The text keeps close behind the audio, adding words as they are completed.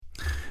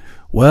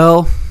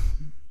Well,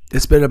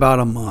 it's been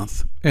about a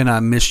month, and I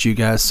missed you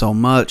guys so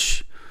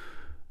much.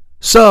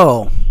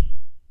 So,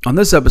 on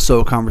this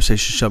episode of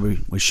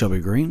Conversation with Shelby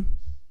Green,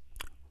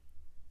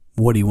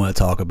 what do you want to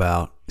talk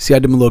about? See, I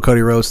did my little Cody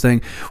Rhodes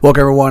thing.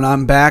 Welcome, everyone.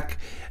 I'm back,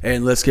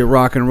 and let's get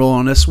rock and roll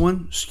on this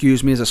one.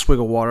 Excuse me as a swig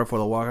of water for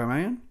the working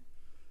man.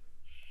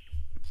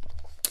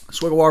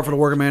 Swig of water for the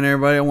working man,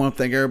 everybody. I want to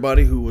thank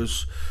everybody who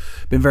was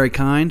been very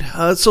kind.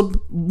 So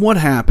what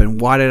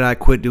happened? Why did I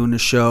quit doing the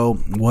show?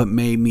 What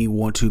made me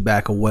want to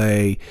back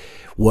away?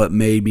 What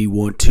made me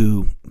want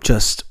to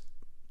just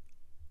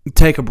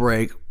take a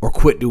break or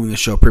quit doing the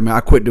show?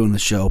 I quit doing the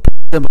show.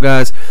 Simple,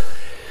 guys.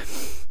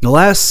 The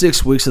last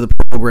 6 weeks of the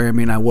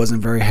programming, I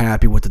wasn't very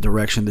happy with the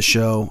direction of the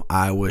show.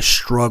 I was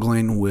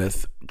struggling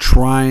with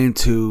trying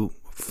to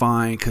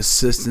find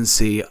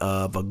consistency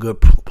of a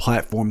good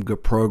platform,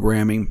 good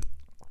programming.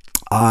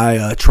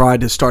 I tried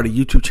to start a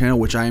YouTube channel,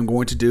 which I am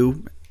going to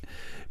do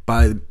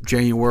by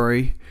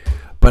January,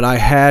 but I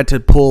had to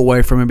pull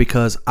away from it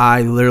because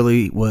I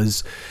literally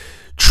was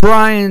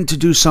trying to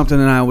do something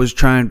and I was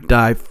trying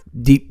to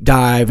deep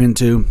dive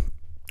into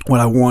what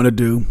I want to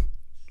do.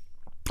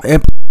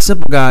 And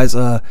simple, guys,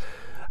 I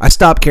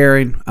stopped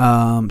caring,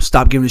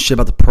 stopped giving a shit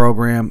about the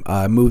program.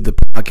 I moved the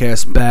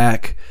podcast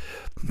back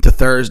to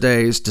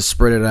Thursdays to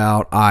spread it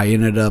out. I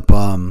ended up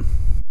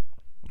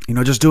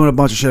just doing a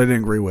bunch of shit I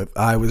didn't agree with.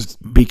 I was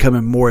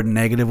becoming more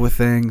negative with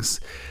things,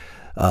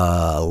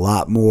 a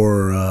lot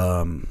more,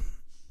 I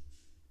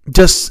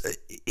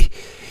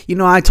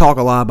talk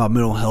a lot about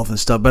mental health and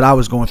stuff, but I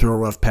was going through a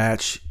rough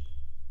patch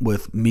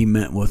with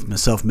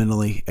myself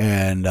mentally,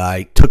 and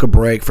I took a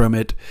break from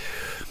it.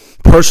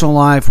 Personal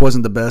life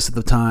wasn't the best at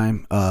the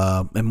time,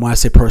 and when I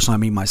say personal, I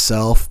mean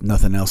myself,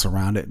 nothing else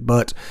around it,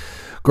 but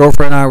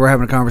girlfriend and I were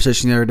having a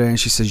conversation the other day, and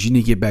she says, you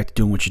need to get back to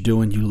doing what you're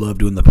doing. You love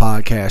doing the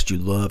podcast. You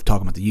love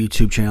talking about the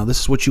YouTube channel.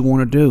 This is what you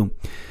want to do.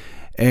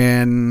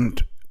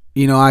 And,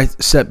 I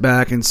sat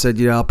back and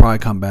said, I'll probably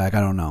come back.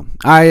 I don't know.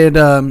 I had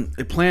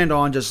planned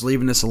on just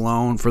leaving this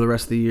alone for the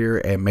rest of the year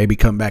and maybe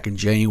come back in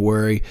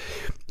January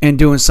and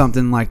doing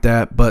something like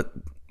that. But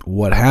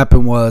what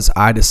happened was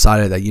I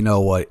decided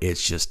that,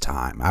 it's just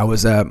time. I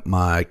was at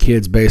my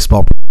kid's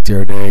baseball practice the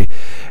other day,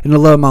 and the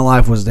love of my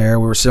life was there.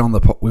 We were sitting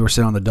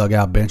on the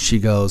dugout bench. She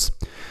goes,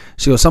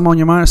 something on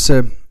your mind? I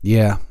said,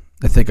 yeah,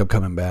 I think I'm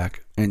coming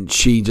back. And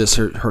she just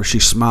she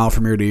smiled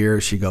from ear to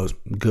ear. She goes,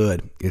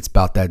 good. It's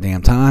about that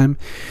damn time.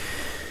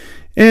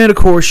 And of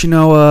course,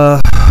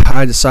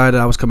 I decided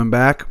I was coming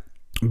back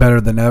better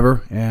than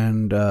ever.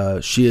 And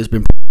she has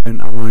been.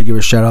 And I want to give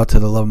a shout out to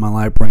the love of my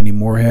life, Brandy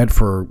Moorhead,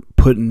 for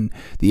putting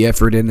the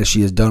effort in that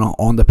she has done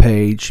on the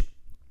page,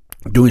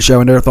 doing a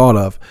show I never thought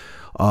of.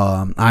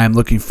 I am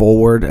looking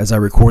forward, as I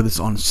record this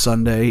on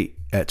Sunday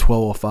at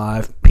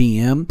 12:05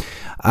 p.m.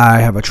 I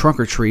have a trunk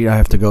or treat I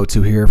have to go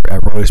to here at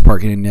Rose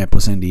Park in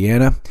Indianapolis,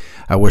 Indiana.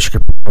 I wish I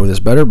could prepare this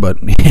better, but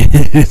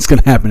it's going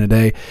to happen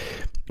today.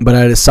 But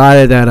I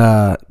decided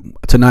that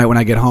tonight when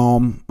I get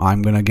home,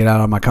 I'm going to get out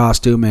of my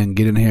costume and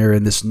get in here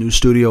in this new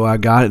studio I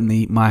got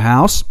in my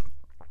house.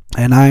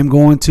 And I'm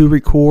going to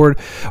record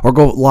or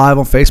go live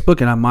on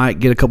Facebook, and I might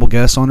get a couple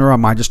guests on there. I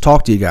might just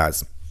talk to you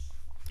guys.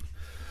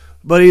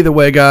 But either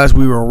way, guys,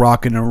 we were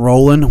rocking and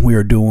rolling. We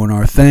are doing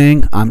our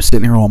thing. I'm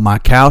sitting here on my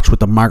couch with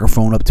the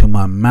microphone up to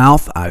my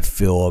mouth. I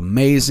feel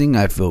amazing.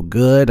 I feel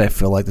good. I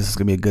feel like this is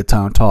going to be a good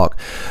time to talk.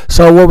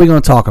 So what are we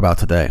going to talk about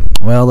today?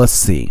 Well, let's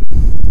see.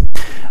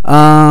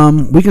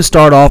 We can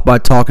start off by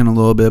talking a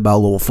little bit about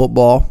Louisville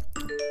football.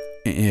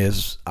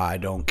 I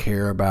don't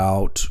care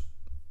about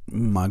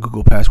my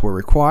Google password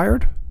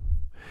required.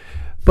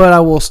 But I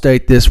will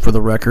state this for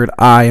the record.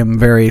 I am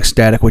very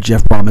ecstatic what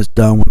Jeff Brom has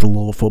done with the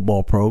Louisville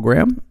football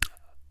program.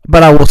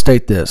 But I will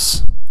state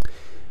this.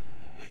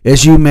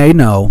 As you may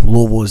know,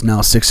 Louisville is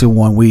now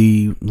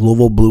 6-1.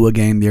 Louisville blew a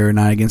game the other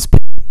night against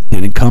Pitt.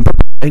 Didn't come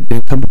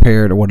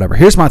prepared or whatever.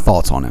 Here's my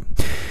thoughts on it.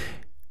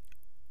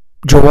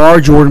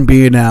 Gerard Jordan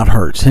being out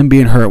hurts. Him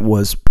being hurt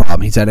was a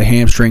problem. He's had a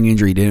hamstring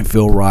injury. He didn't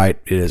feel right.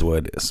 It is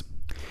what it is.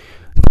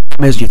 The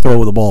problem is you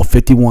throw the ball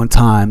 51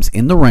 times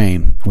in the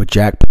rain with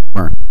Jack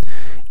Palmer.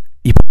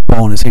 He put the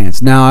ball in his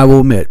hands. Now, I will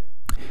admit,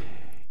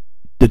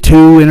 the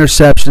two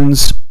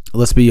interceptions,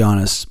 let's be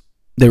honest,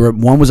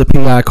 one was a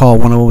PI call,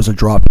 one of them was a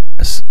drop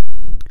pass.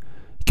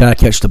 You got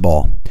to catch the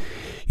ball.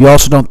 You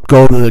also don't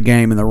go to the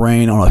game in the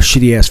rain on a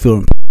shitty-ass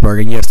field in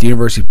Pittsburgh. And yes, the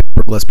University of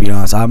Pittsburgh, let's be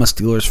honest, I'm a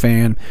Steelers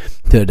fan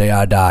to the day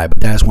I die,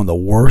 but that's one of the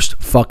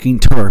worst fucking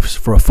turfs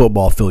for a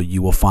football field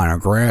you will find, or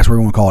grass, whatever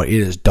you want to call it. It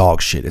is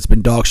dog shit. It's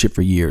been dog shit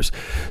for years.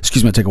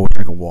 Excuse me, I take a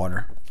drink of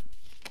water.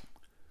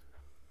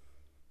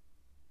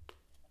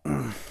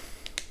 No,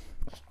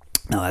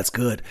 that's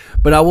good.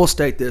 But I will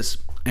state this,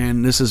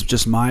 and this is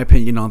just my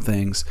opinion on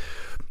things.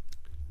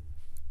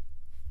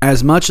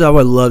 As much as I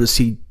would love to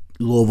see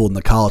Louisville in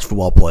the college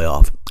football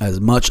playoff, as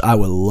much I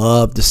would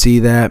love to see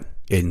that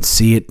and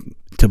see it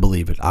to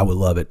believe it, I would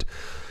love it.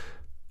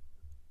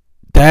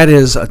 That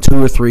is a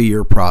 2 or 3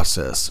 year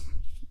process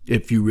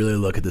if you really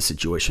look at the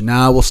situation.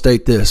 Now, I will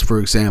state this, for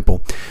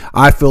example.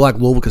 I feel like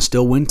Louisville can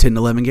still win 10 to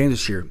 11 games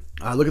this year.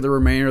 I look at the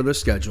remainder of their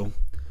schedule.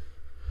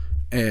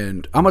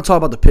 And I'm going to talk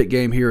about the Pitt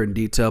game here in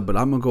detail, but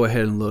I'm going to go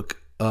ahead and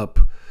look up.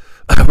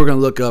 We're going to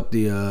look up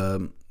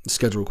the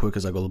schedule real quick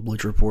as I go to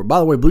Bleacher Report. By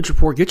the way, Bleacher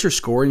Report, get your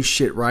scoring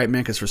shit right,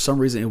 man, because for some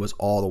reason it was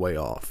all the way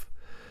off.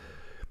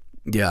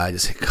 Yeah,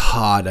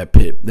 God, that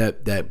Pitt,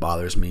 that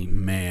bothers me,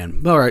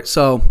 man. All right,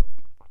 so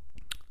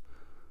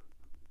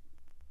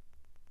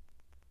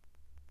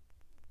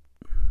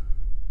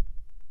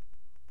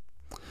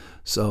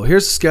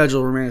here's the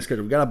schedule, remaining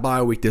schedule. We got a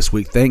bye week this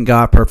week. Thank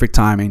God, perfect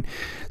timing.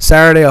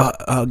 Saturday,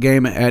 a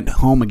game at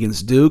home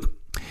against Duke.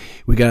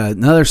 We got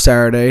another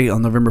Saturday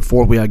on November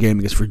 4th. We got a game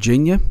against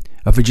Virginia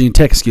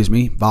Tech,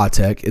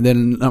 Vatech. And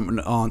then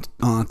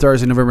on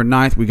Thursday, November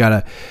 9th, we got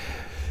a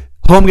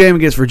home game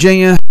against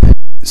Virginia.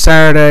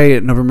 Saturday,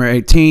 November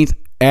 18th,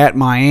 at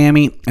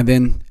Miami. And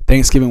then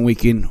Thanksgiving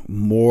weekend,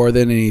 more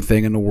than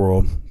anything in the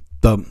world,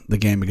 the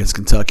game against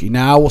Kentucky.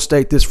 Now, I will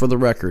state this for the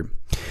record.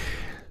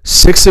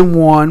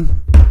 6-1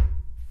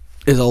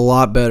 is a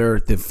lot better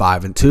than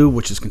 5-2,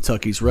 which is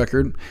Kentucky's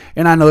record.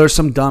 And I know there's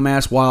some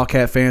dumbass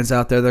Wildcat fans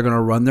out there that are going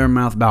to run their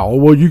mouth about, oh,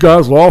 well, you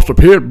guys lost to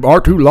Pitt. Our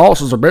 2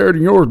 losses are better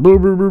than yours. Blah,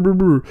 blah, blah, blah,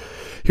 blah.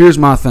 Here's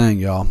my thing,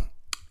 y'all.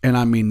 And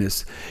I mean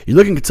this. You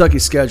look at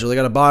Kentucky's schedule. They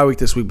got a bye week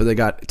this week, but they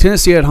got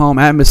Tennessee at home,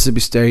 at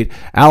Mississippi State,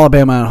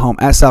 Alabama at home,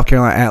 at South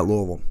Carolina, at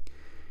Louisville.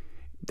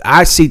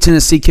 I see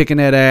Tennessee kicking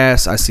that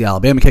ass. I see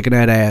Alabama kicking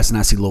that ass, and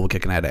I see Louisville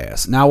kicking that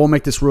ass. Now, I will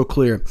make this real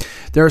clear.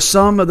 There are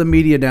some of the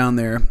media down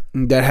there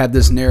that have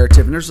this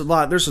narrative, and there's a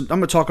lot. I'm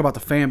going to talk about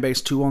the fan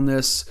base too on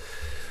this.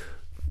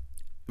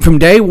 From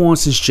day one,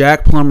 since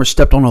Jack Plummer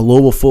stepped on a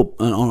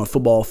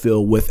football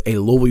field with a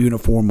Louisville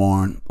uniform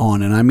on,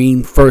 and I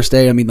mean first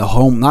day, I mean the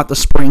home, not the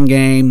spring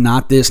game,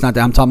 not this, not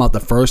that. I'm talking about the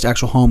first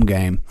actual home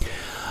game.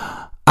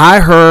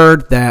 I've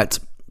heard the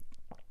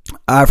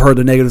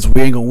negatives.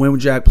 We ain't going to win with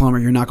Jack Plummer.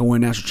 You're not going to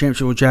win national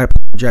championship with Jack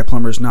Plummer. Jack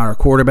Plummer is not our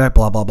quarterback,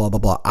 blah, blah, blah, blah,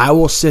 blah. I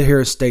will sit here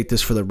and state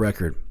this for the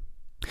record.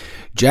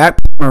 Jack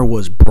Plummer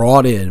was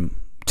brought in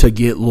to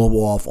get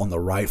Louisville off on the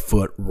right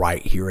foot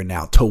right here and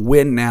now. To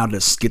win now,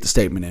 to get the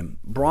statement in.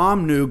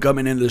 Brom knew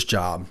coming into this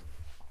job,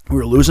 we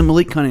were losing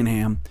Malik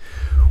Cunningham.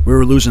 We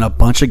were losing a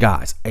bunch of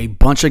guys that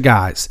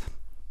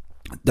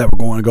were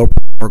going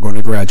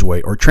to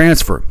graduate or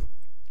transfer.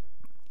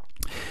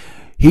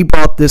 He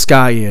brought this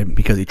guy in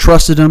because he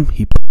trusted him.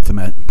 He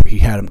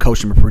had him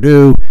coach him at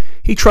Purdue.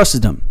 He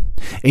trusted him.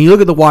 And you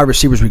look at the wide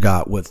receivers we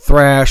got with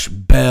Thrash,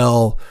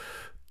 Bell,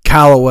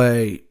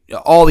 Callaway,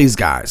 all these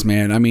guys,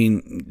 man. I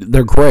mean,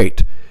 they're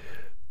great.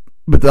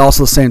 But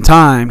also at the same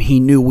time,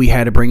 he knew we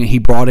had to bring in. He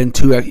brought in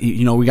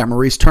we got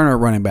Maurice Turner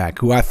running back,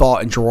 who I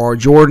thought, and Gerard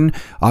Jordan,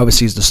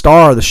 obviously he's the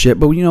star of the shit.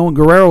 But,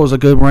 Guerrero was a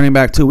good running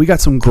back, too. We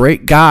got some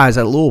great guys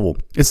at Louisville.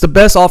 It's the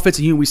best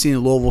offensive unit we've seen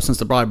in Louisville since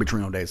the Bobby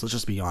Petrino days. Let's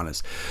just be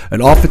honest.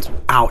 An offense,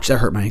 ouch, that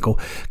hurt my ankle.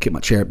 Kick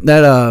my chair.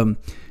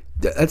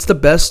 That's the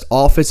best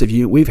offensive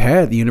unit we've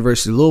had at the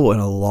University of Louisville in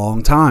a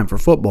long time for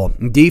football.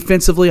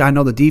 Defensively, I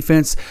know the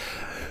defense.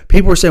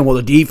 People are saying, well,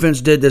 the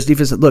defense did this,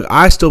 defense. Look,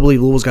 I still believe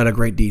Louisville's got a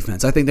great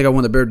defense. I think they got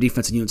one of the better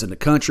defensive units in the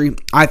country.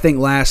 I think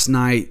last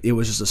night it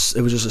was just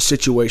a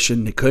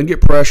situation. They couldn't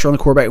get pressure on the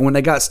quarterback. And when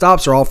they got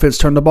stops, their offense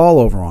turned the ball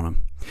over on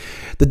them.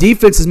 The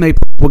defense has made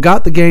what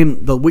got the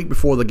game the week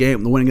before the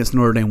game, the win against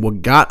Notre Dame.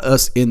 What got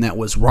us in that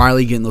was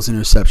Riley getting those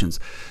interceptions.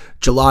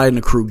 July and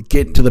the crew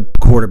getting to the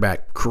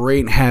quarterback,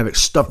 creating havoc,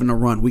 stuffing the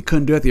run. We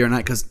couldn't do it the other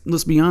night because,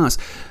 let's be honest,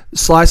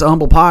 slice of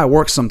humble pie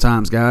works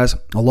sometimes, guys.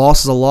 A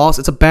loss is a loss.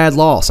 It's a bad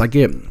loss. I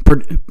get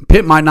it.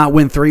 Pitt might not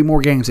win 3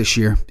 more games this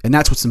year, and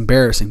that's what's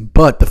embarrassing.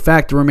 But the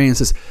fact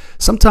remains is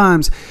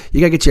sometimes you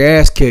got to get your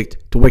ass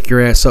kicked to wake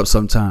your ass up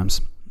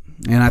sometimes.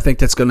 And I think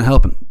that's going to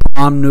help him.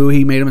 Tom knew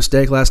he made a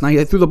mistake last night.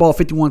 He threw the ball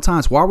 51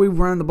 times. Why are we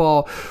running the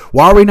ball?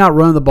 Why are we not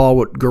running the ball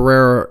with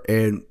Guerrero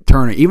and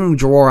Turner? Even with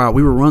Gerard out,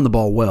 we were running the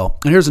ball well.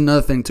 And here's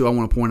another thing, too, I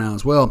want to point out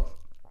as well.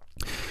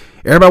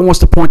 Everybody wants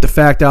to point the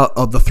fact out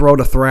of the throw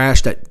to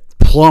Thrash that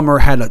Plummer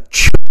had a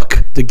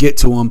chuck to get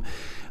to him.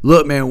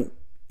 Look, man,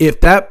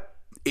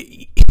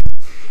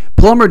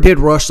 Plummer did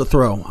rush the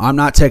throw. I'm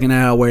not taking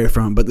that away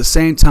from him. But at the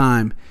same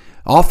time,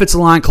 offensive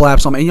line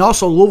collapsed on him. And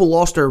also, Louisville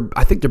lost their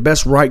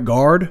best right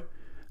guard.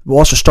 We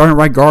lost their starting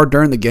right guard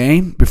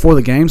before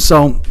the game.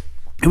 So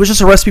it was just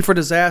a recipe for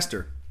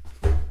disaster.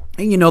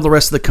 And the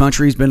rest of the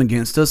country's been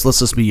against us. Let's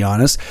just be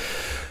honest.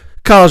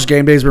 College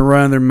Game Day's been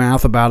running their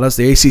mouth about us.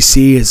 The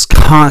ACC has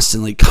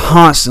constantly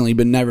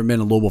never been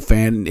a Louisville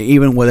fan.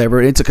 Even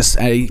whatever. It's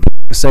say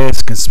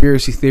it's a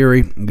conspiracy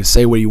theory. You can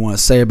say what you want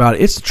to say about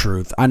it. It's the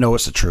truth. I know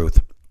it's the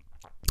truth.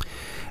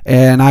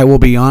 And I will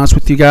be honest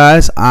with you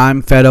guys.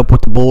 I'm fed up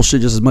with the bullshit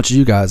just as much as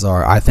you guys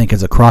are. I think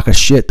it's a crock of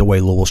shit the way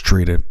Louisville's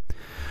treated.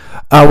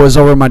 I was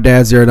over at my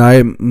dad's the other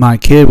night. My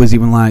kid was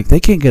even like, they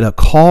can't get a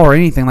call or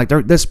anything. Like,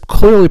 there's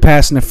clearly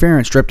pass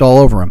interference stripped all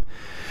over him.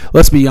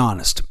 Let's be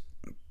honest.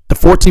 The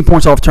 14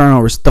 points off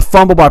turnovers, the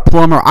fumble by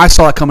Plummer, I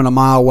saw it coming a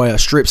mile away. A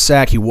strip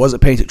sack, he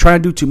wasn't paying attention.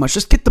 Trying to do too much.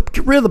 Just get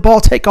rid of the ball,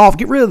 take off,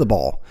 get rid of the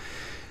ball.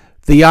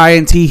 The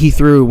INT he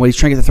threw when he's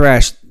trying to get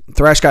the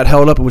Thrash got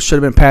held up. It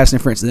should have been pass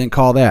interference. They didn't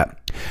call that.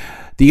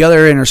 The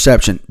other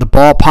interception, the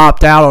ball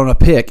popped out on a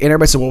pick, and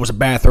everybody said, well, it was a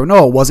bad throw.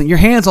 No, it wasn't. Your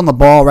hand's on the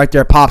ball right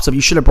there, pops up.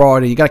 You should have brought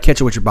it in. You got to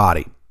catch it with your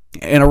body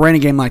in a rainy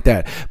game like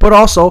that. But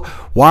also,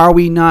 why are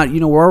we not,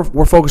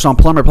 we're focused on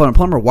Plummer.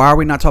 Why are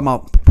we not talking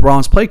about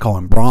Braun's play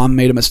calling? Braun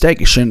made a mistake.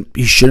 He shouldn't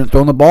have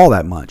thrown the ball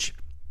that much.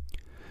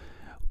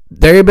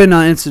 There have been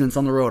incidents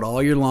on the road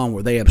all year long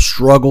where they have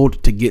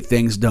struggled to get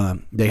things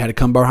done. They had to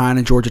come behind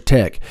in Georgia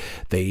Tech.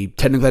 They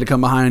technically had to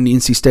come behind in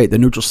NC State. The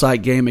neutral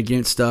site game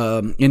against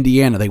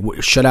Indiana, they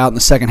shut out in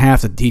the second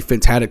half. The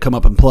defense had to come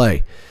up and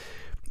play.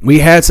 We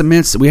had some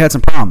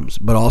problems,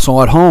 but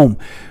also at home,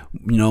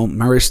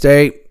 Murray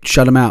State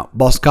shut them out.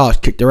 Boston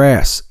College kicked their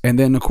ass, and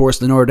then of course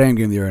the Notre Dame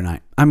game the other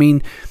night. I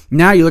mean,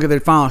 now you look at their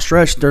final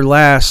stretch, their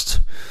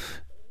last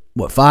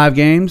 5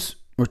 games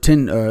or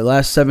 10 or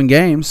last 7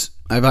 games.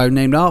 I've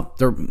named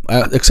off,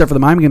 except for the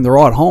Miami game, they're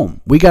all at home.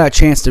 We got a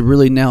chance to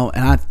really nail,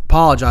 and I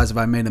apologize if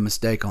I made a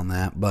mistake on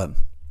that, but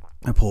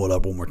I pull it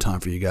up one more time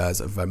for you guys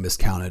if I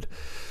miscounted.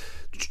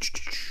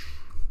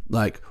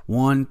 Like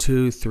 1,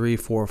 2, 3,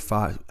 4,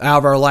 5. Out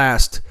of our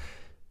last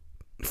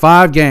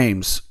 5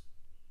 games,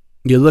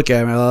 you look at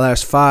them, the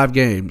last 5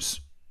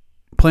 games,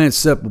 plain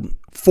simple,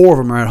 4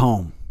 of them are at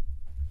home.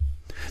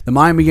 The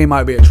Miami game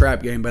might be a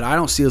trap game, but I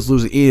don't see us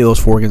losing either of those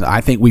 4 games.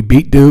 I think we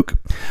beat Duke.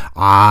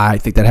 I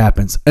think that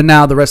happens. And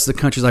now the rest of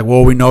the country's like,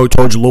 well, we know we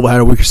told you Louisville had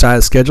a weaker side of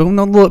the schedule.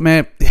 No, look,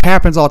 man, it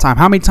happens all the time.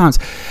 How many times?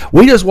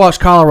 We just watched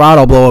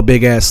Colorado blow a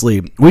big-ass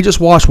lead. We just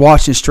watched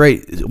Washington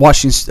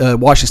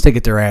State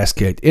get their ass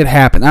kicked. It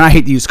happened. And I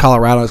hate to use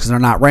Colorado because they're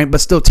not ranked, but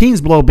still, teams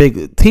blow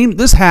big.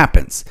 This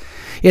happens.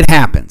 It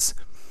happens.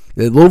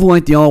 Louisville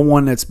ain't the only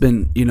one that's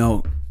been,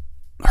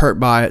 hurt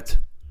by it.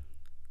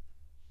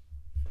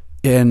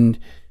 And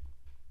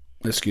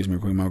excuse me,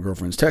 my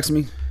girlfriend's texting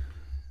me.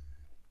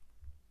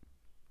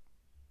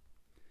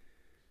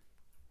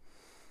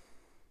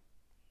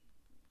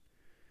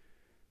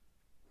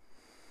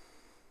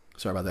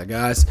 Sorry about that,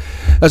 guys.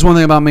 That's one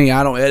thing about me.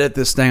 I don't edit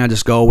this thing. I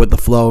just go with the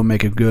flow and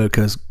make it good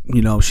because,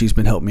 she's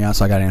been helping me out,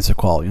 so I got to answer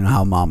call. You know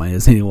how mama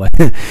is anyway.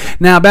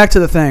 Now, back to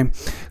the thing.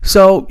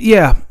 So,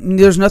 yeah,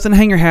 there's nothing to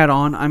hang your hat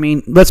on. I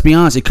mean, let's be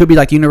honest. It could be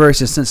like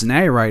University of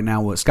Cincinnati right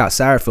now with Scott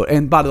Satterfield.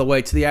 And by the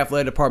way, to the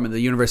athletic department of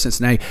the University of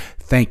Cincinnati,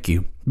 thank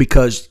you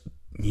because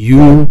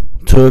you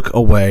took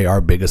away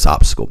our biggest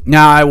obstacle.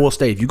 Now, I will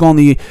state, if you go on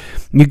the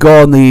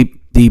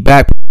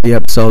back of the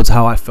episodes,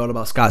 how I felt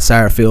about Scott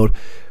Satterfield.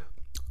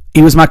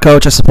 He was my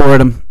coach. I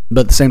supported him,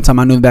 but at the same time,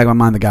 I knew in the back of my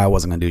mind the guy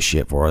wasn't going to do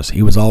shit for us.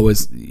 He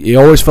always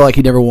felt like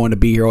he never wanted to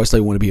be here. Always thought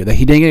he wanted to be here.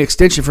 He didn't get an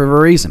extension for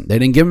a reason. They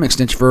didn't give him an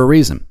extension for a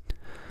reason,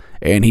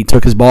 and he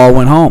took his ball,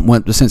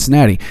 went to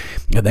Cincinnati.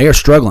 They are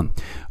struggling.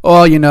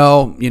 Oh,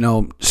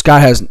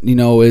 Scott has, Scott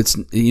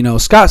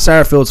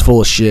Satterfield's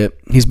full of shit.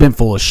 He's been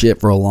full of shit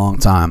for a long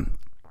time.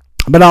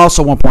 But I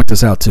also want to point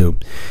this out too.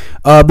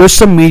 There's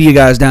some media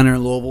guys down there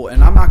in Louisville,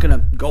 and I'm not going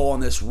to go on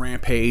this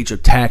rampage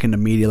attacking the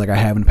media like I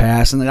have in the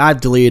past. And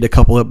I've deleted a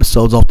couple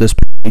episodes off this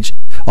page,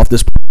 off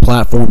this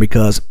platform,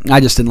 because I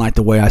just didn't like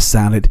the way I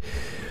sounded.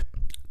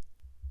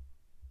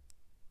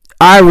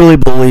 I really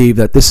believe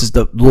that this is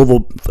the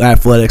Louisville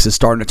Athletics is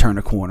starting to turn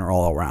the corner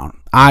all around.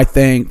 I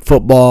think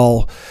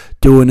football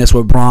doing this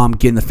with Braun,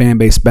 getting the fan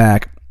base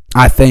back.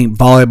 I think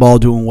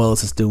volleyball doing well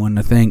as it's doing.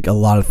 I think a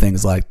lot of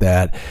things like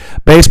that.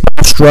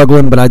 Baseball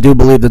struggling, but I do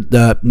believe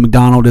that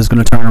McDonald is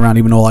going to turn around,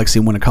 even though I like to see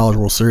him win a College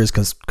World Series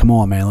because, come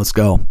on, man, let's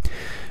go.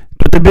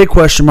 But the big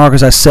question mark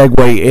as I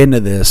segue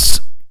into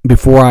this,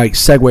 before I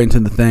segue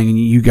into the thing, and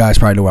you guys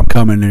probably know where I'm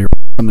coming, and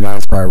some of the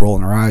guys are probably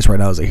rolling their eyes right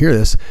now as they hear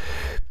this.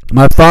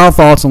 My final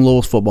thoughts on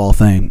Louisville's football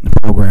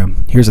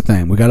program. Here's the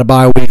thing. We got a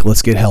bye week.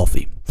 Let's get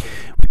healthy.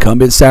 We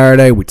come in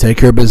Saturday. We take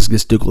care of business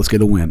against Duke. Let's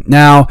get a win.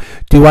 Now,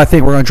 do I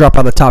think we're going to drop out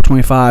of the top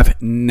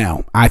 25?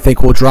 No. I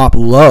think we'll drop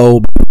low,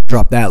 but we'll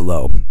drop that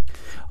low.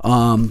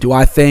 Do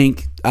I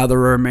think out of the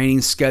remaining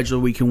schedule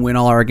we can win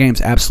all our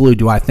games? Absolutely.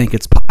 Do I think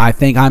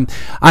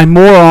I'm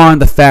more on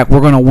the fact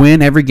we're going to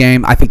win every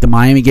game. I think the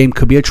Miami game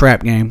could be a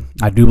trap game.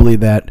 I do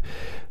believe that.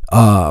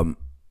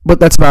 But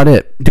that's about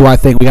it. Do I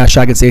think we got a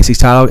shot against the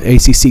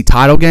ACC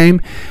title game?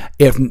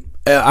 If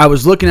I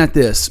was looking at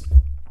this,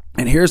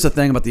 and here's the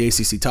thing about the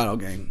ACC title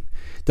game.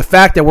 The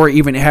fact that we're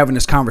even having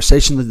this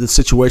conversation, the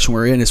situation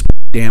we're in is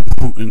damn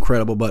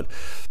incredible. But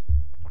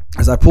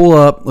as I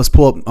let's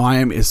pull up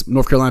Miami.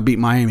 North Carolina beat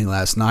Miami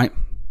last night.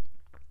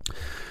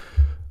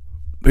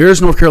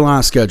 Here's North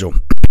Carolina's schedule.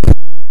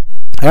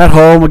 At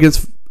home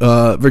against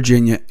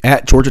Virginia,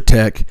 at Georgia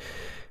Tech.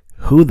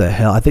 Who the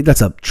hell? I think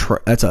that's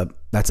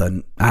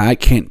I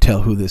can't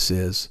tell who this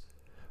is,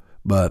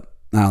 but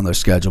not on their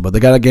schedule. But they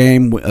got a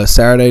game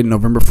Saturday,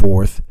 November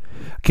 4th.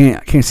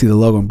 I can't see the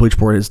logo on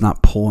Bleachboard. It's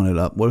not pulling it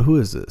up. Who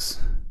is this?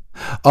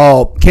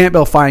 Oh,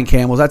 Campbell Fighting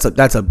Camels.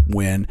 That's a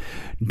win.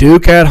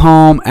 Duke at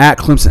home, at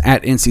Clemson,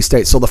 at NC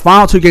State. So the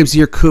final 2 games of the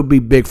year could be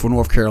big for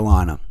North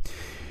Carolina.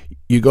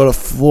 You go to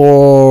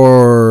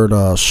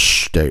Florida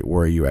State.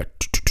 Where are you at?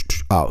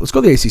 Oh, let's go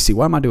to the ACC.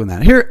 Why am I doing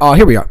that? Here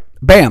we are.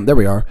 Bam, there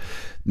we are.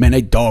 Man,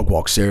 they dog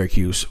walk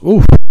Syracuse.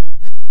 Ooh.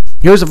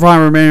 Here's the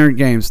final remaining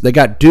games. They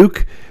got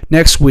Duke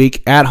next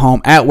week at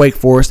home, at Wake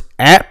Forest,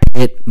 at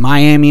Pitt,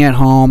 Miami at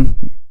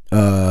home,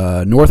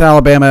 North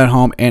Alabama at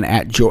home, and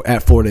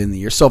at Florida in the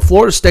year. So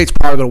Florida State's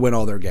probably going to win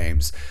all their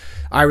games.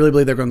 I really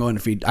believe they're going to go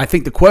undefeated. I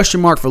think the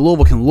question mark for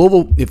Louisville,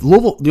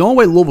 the only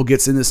way Louisville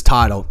gets in this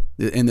title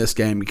in this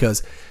game,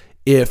 because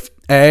if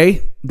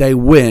they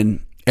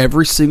win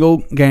every single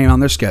game on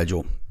their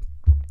schedule,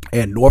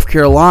 and North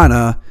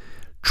Carolina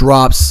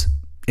drops,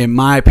 in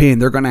my opinion,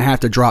 they're going to have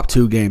to drop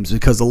 2 games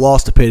because the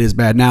loss to Pitt is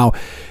bad. Now,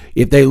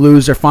 if they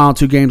lose their final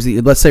 2 games,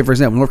 let's say, for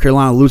example, North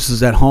Carolina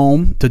loses at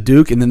home to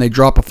Duke, and then they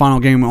drop a final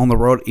game on the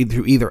road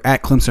either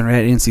at Clemson or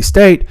at NC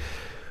State,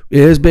 it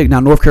is big. Now,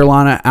 North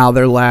Carolina, out of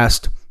their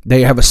last,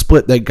 they have a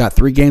split. They got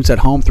 3 games at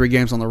home, 3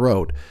 games on the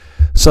road.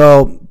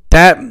 So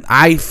that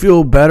I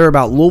feel better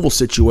about Louisville's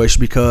situation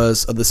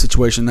because of the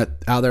situation that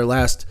out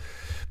of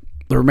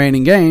the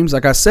remaining games,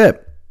 like I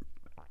said,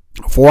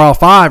 4 out of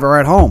 5 are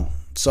at home.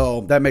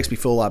 So that makes me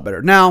feel a lot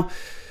better. Now,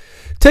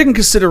 taking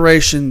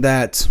consideration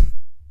that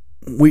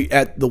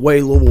at the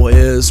way Louisville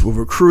is with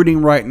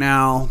recruiting right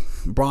now,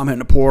 Brom hitting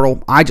the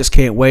portal, I just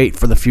can't wait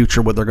for the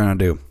future, what they're going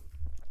to do.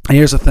 And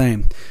here's the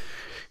thing.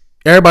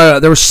 There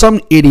was some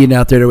idiot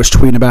out there that was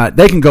tweeting about it.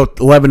 They can go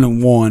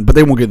 11-1, but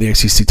they won't get the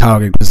ACC title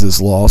game because of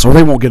this loss, or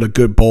they won't get a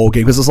good bowl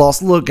game because of this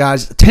loss. Look,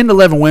 guys,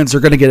 10-11 wins, they're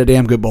going to get a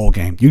damn good bowl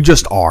game. You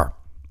just are.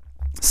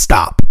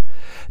 Stop.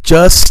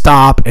 Just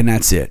stop, and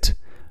that's it.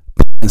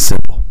 Plain and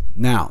simple.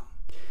 Now,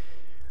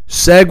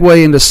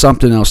 segue into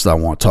something else that I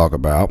want to talk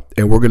about,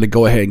 and we're going to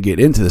go ahead and get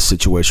into this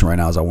situation right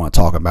now as I want to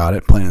talk about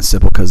it, plain and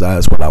simple, because that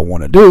is what I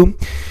want to do.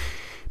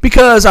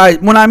 Because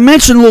when I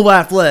mentioned Louisville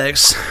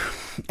Athletics,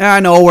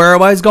 I know where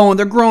everybody's going.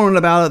 They're groaning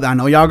about it. I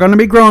know y'all going to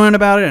be groaning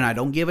about it, and I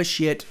don't give a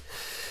shit.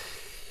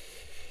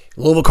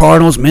 Louisville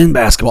Cardinals men's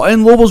basketball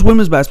and Louisville's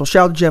women's basketball.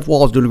 Shout out to Jeff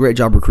Walls doing a great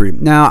job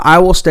recruiting. Now, I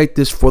will state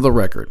this for the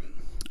record.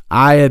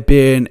 I have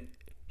been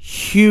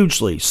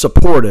hugely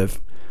supportive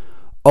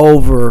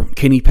over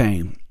Kenny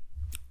Payne.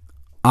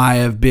 I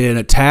have been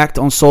attacked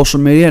on social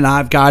media, and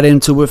I've got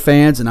into it with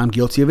fans, and I'm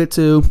guilty of it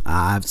too.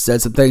 I've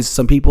said some things to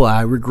some people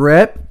I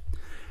regret,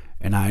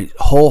 and I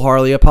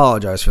wholeheartedly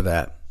apologize for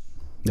that.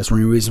 That's one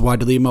of the reasons why I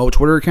deleted my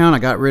Twitter account. I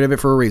got rid of it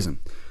for a reason.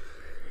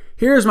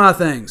 Here's my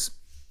things.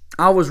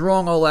 I was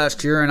wrong all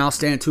last year, and I'll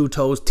stand 10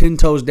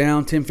 toes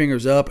down, 10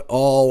 fingers up,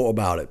 all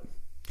about it.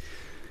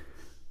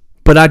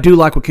 But I do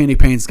like what Kenny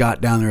Payne's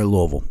got down there at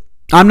Louisville.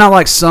 I'm not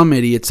like some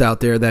idiots out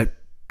there that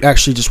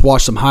actually just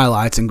watch some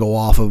highlights and go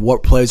off of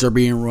what plays are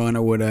being run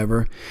or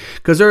whatever.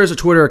 Because there is a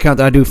Twitter account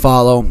that I do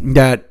follow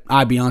that,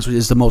 I'll be honest with you,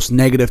 is the most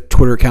negative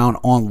Twitter account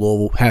on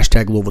Louisville.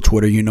 Hashtag Louisville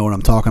Twitter. You know what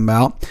I'm talking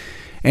about.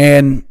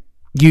 And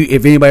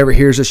if anybody ever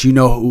hears this, you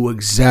know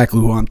exactly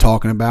who I'm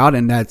talking about,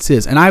 and that's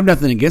his. And I have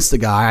nothing against the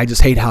guy. I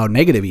just hate how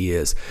negative he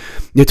is.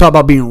 You talk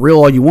about being real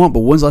all you want, but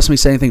when's the last time you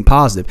say anything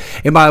positive?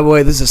 And by the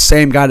way, this is the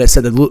same guy that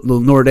said the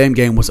Notre Dame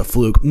game was a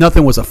fluke.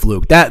 Nothing was a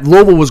fluke. That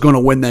Louisville was going to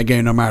win that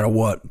game no matter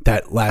what.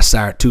 That last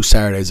Saturday, 2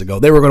 Saturdays ago,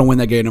 they were going to win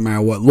that game no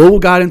matter what. Louisville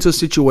got into a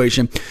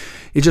situation.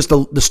 It's just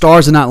the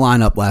stars did not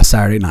line up last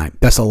Saturday night.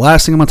 That's the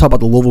last thing I'm going to talk about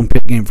the Louisville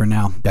Pitt game for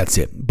now. That's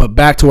it. But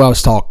back to what I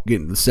was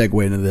getting the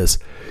segue into this.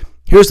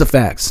 Here's the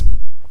facts.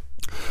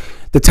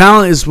 The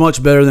talent is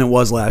much better than it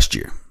was last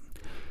year.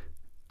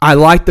 I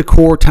like the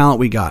core talent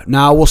we got.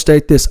 Now, I will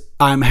state this.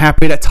 I'm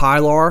happy that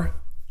Tyler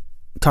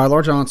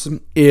Johnson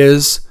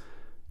is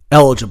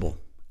eligible.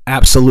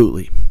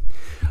 Absolutely.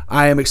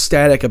 I am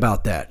ecstatic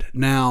about that.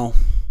 Now,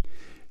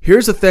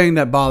 here's the thing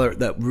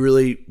that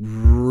really,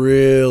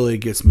 really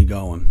gets me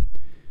going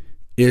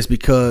is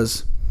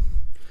because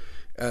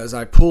as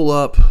I pull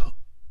up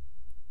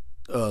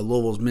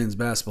Louisville's men's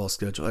basketball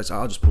schedule,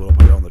 I'll just pull it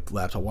up here on the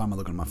laptop. Why am I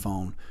looking at my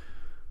phone?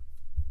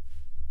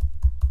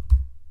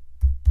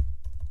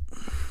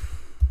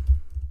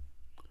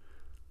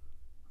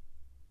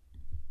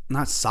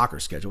 Not soccer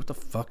schedule. What the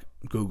fuck?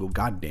 Google.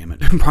 God damn it.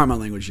 Pardon my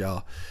language,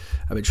 y'all.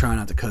 I've been trying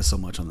not to cuss so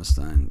much on this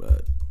thing,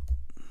 but.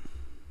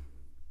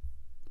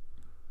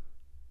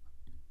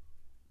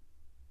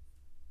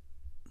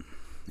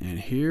 And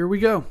here we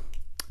go.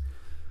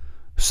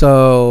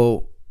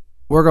 So,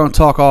 we're going to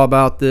talk all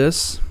about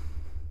this.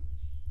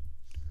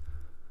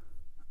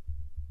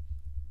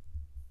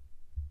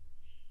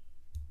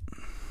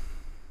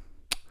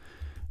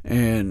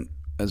 And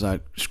as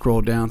I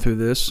scroll down through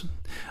this,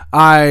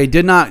 I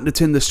did not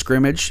attend the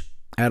scrimmage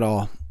at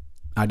all.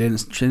 I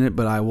didn't attend it,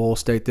 but I will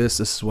state this.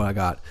 This is what I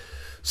got.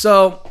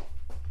 So,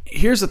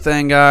 here's the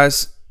thing,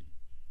 guys.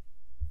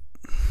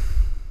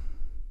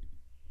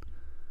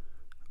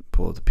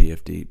 Pull up the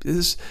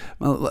PFD.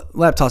 My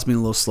laptop's being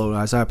a little slow,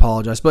 guys. I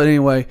apologize. But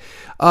anyway,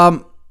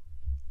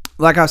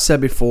 like I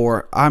said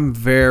before, I'm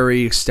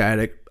very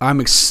ecstatic.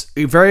 I'm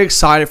very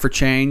excited for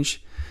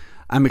change.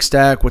 I'm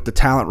ecstatic with the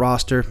talent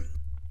roster.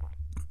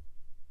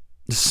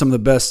 This is some of the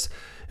best,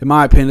 in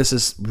my opinion, this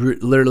is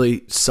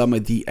literally some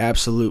of the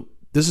absolute,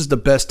 this is the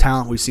best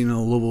talent we've seen in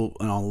a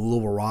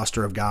Louisville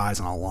roster of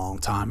guys in a long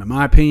time. In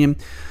my opinion,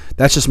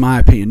 that's just my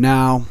opinion.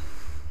 Now,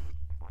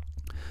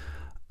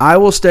 I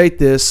will state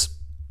this,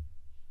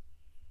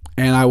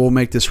 and I will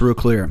make this real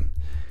clear.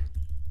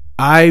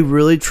 I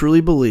really,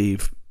 truly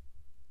believe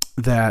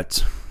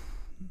that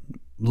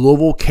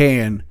Louisville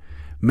can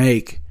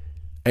make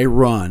a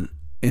run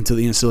into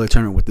the NCAA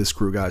tournament with this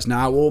crew, guys.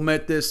 Now, I will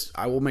make this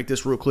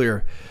real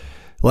clear.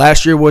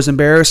 Last year was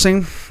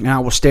embarrassing, and I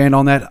will stand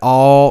on that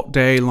all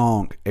day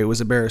long. It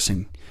was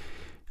embarrassing.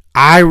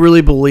 I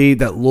really believe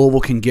that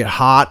Louisville can get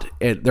hot.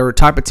 They're a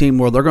type of team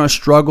where they're going to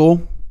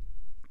struggle.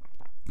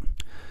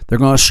 They're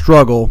going to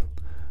struggle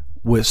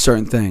with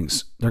certain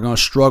things. They're going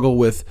to struggle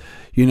with,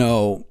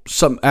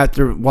 some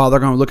after while they're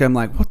going to look at them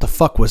like, what the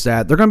fuck was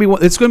that?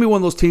 It's going to be one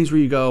of those teams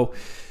where you go,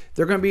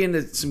 they're going to be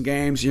into some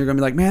games and you're going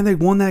to be like, man, they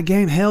won that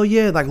game. Hell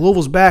yeah. Like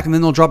Louisville's back. And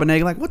then they'll drop an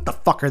egg like, what the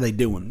fuck are they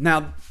doing?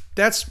 Now,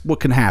 that's what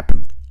can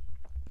happen.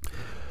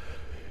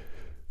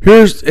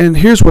 Here's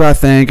what I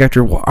think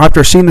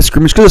after seeing the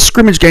scrimmage, because the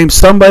scrimmage game,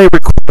 somebody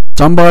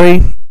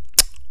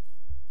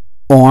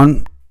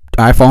on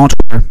iPhone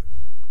Twitter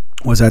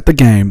was at the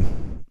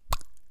game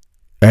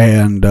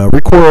and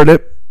recorded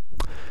it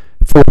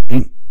for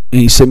me. And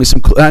he sent me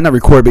some, not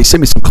recorded, but he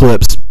sent me some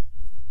clips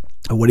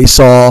of what he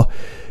saw,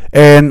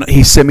 and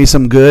he sent me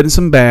some good and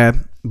some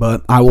bad.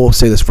 But I will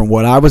say this: from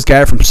what I was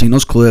gathered from seeing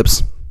those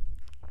clips,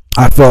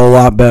 I felt a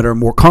lot better,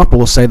 more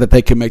comfortable to say that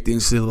they can make the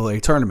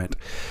NCAA tournament.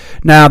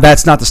 Now,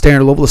 that's not the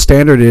standard level.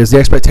 The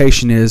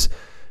expectation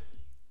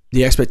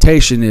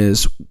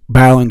is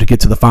battling to get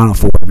to the Final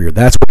Four every year.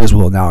 That's what it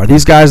is. Now, are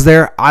these guys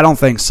there? I don't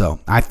think so.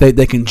 I think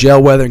they can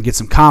gel weather and get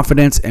some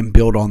confidence and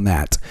build on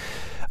that.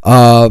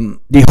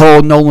 The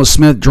whole Nolan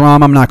Smith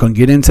drama, I'm not going to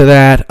get into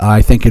that.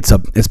 I think it's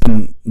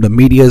been the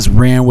media's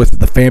ran with it,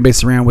 the fan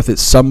base ran with it.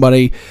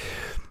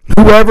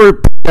 Whoever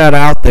put that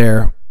out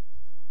there,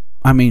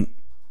 I mean,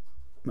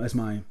 as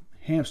my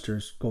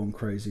hamster's going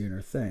crazy in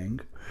her thing,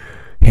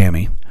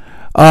 Hammy.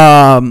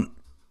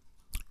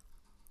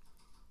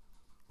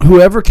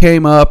 Whoever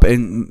came up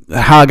and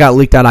how it got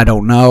leaked out, I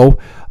don't know.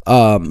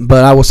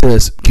 But I will say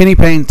this. Kenny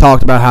Payne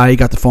talked about how he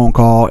got the phone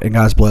call and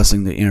God's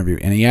blessing the interview.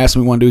 And he asked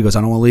me what he wanted to do. He goes,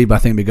 I don't want to leave, but I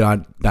think it'd be a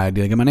good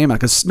idea to get my name out.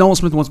 Because Nolan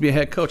Smith wants to be a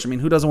head coach. I mean,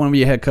 who doesn't want to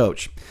be a head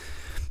coach?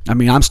 I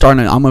mean, I'm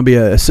going to be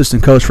an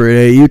assistant coach for an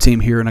AAU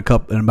team here in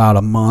about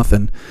a month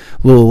and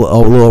a little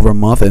over a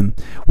month. And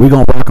we're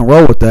going to rock and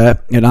roll with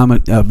that. And I'm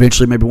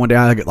eventually, maybe one day,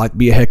 I'd like to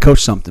be a head coach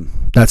something.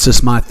 That's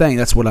just my thing.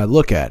 That's what I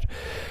look at.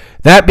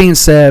 That being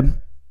said,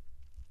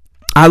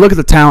 I look at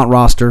the talent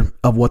roster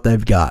of what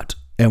they've got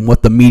and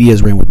what the media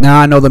is ran with. Now,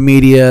 I know the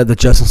media, the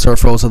Justin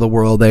Surfros of the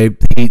world,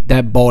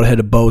 that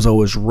bald-headed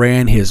bozo has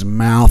ran his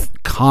mouth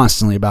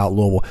constantly about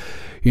Louisville.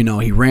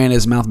 He ran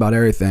his mouth about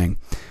everything.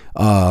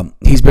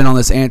 He's been on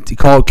this he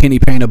called Kenny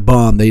Payne a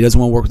bum, that he doesn't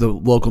want to work with the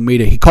local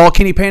media. He called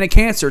Kenny Payne a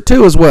cancer,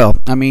 too, as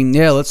well. I mean,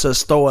 yeah, let's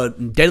just throw a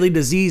deadly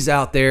disease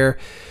out there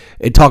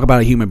and talk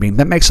about a human being.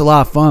 That makes a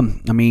lot of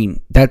fun. I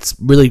mean, that's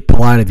really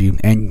polite of you,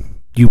 and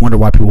you wonder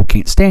why people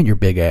can't stand your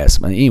big ass.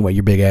 But anyway,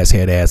 your big ass,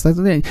 head ass.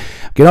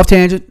 Get off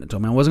tangent. I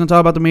told me I wasn't going to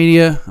talk about the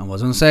media. I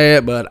wasn't going to say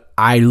it, but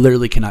I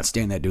literally cannot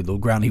stand that dude. The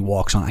ground he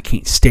walks on, I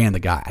can't stand the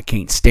guy. I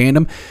can't stand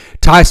him.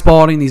 Ty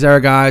Spalding, these other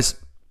guys,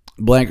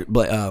 you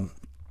know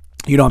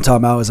what I'm talking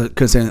about.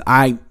 Because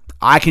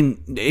I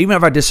can, even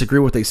if I disagree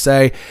with what they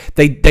say,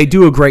 they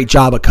do a great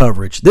job of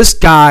coverage. This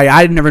guy,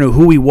 I never knew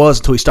who he was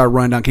until he started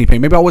running down Kenny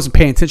Payne. Maybe I wasn't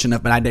paying attention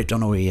enough, but I don't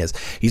know who he is.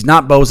 He's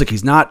not Bozick.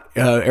 He's not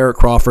Eric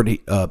Crawford.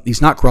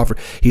 He's not Crawford.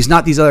 He's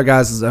not these other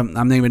guys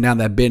I'm naming down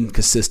that have been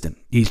consistent.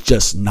 He's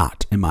just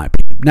not, in my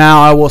opinion.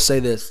 Now, I will say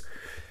this.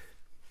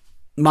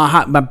 My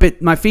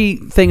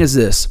thing is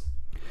this.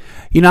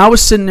 I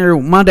was sitting there.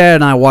 My dad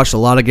and I watched a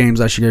lot of games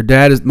last year.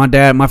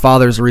 My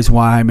father is the reason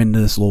why I'm into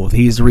this Louisville.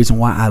 He's the reason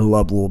why I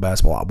love Louisville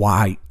basketball. Why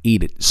I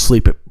eat it,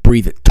 sleep it,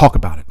 breathe it, talk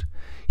about it.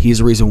 He's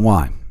the reason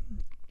why.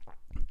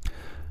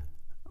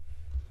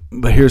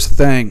 But here's the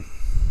thing,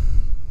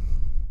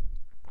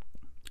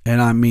 and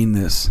I mean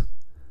this,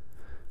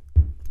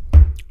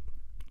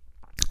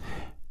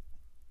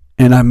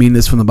 and I mean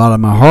this from the bottom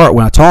of my heart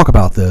when I talk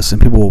about this,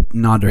 and people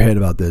nod their head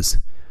about this.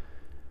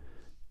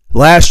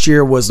 Last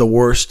year was the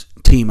worst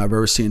team I've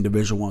ever seen in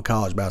Division I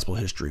college basketball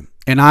history.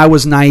 And I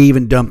was naive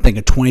and dumb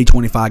thinking 20,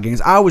 25 games.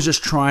 I was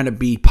just trying to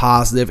be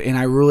positive, and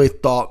I really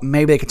thought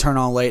maybe they could turn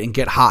on late and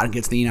get hot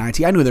against the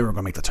NIT. I knew they were going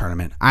to make the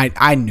tournament.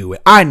 I knew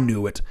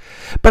it.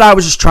 But I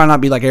was just trying not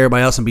to be like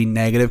everybody else and be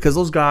negative, because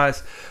those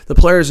guys, the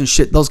players and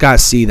shit, those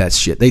guys see that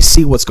shit. They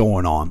see what's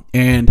going on.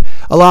 And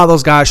a lot of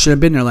those guys should have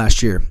been there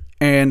last year.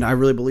 And I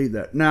really believe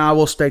that. Now, I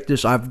will state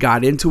this. I've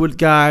got into it,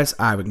 guys.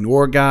 I've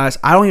ignored guys.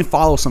 I don't even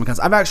follow some guys.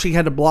 I've actually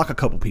had to block a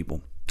couple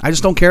people. I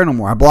just don't care no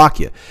more. I block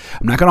you.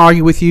 I'm not going to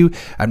argue with you.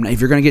 If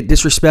you're going to get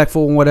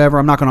disrespectful and whatever,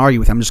 I'm not going to argue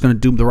with you. I'm just going to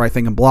do the right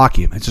thing and block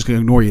you. I'm just going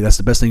to ignore you. That's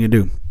the best thing to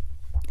do.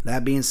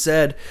 That being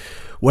said,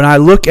 when I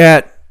look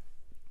at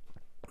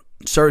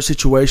certain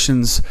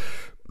situations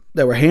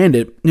that were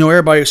handed,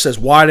 everybody says,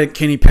 why did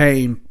Kenny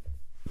Payne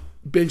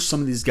bench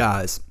some of these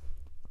guys?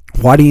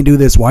 Why do you do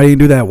this? Why do you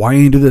do that? Why do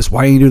you do this?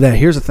 Why do you do that?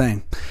 Here's the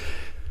thing.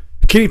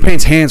 Kenny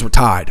Payne's hands were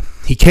tied.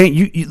 He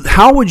can't.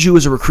 How would you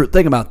as a recruit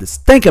think about this?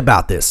 Think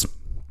about this.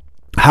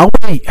 How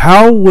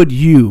would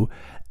you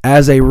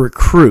as a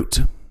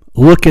recruit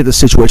look at the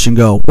situation and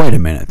go, wait a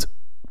minute.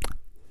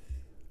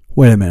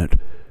 Wait a minute.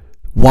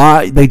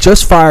 Why? They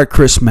just fired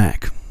Chris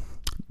Mack.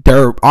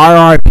 Their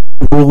RIP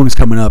ruling's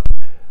coming up.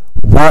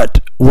 What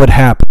would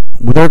happen?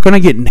 Well, they're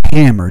going to get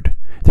hammered.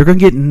 They're going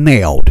to get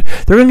nailed.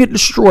 They're going to get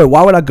destroyed.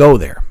 Why would I go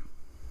there?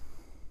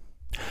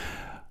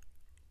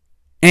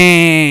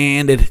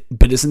 And it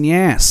bit us in the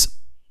ass.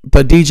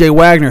 The DJ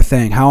Wagner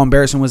thing, how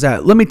embarrassing was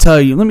that? Let me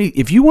tell you,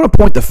 if you want to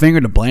point the finger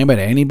to blame at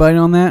anybody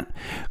on that,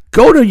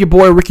 go to your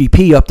boy Ricky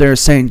P up there in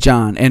St.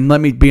 John. And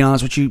let me be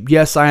honest with you,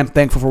 yes, I am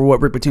thankful for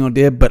what Rick Pitino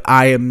did, but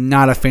I am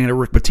not a fan of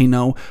Rick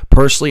Pitino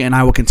personally, and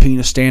I will continue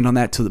to stand on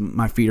that till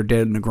my feet are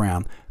dead in the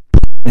ground.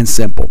 And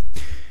simple.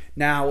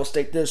 Now, we'll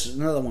state this is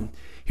another one.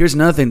 Here's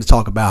another thing to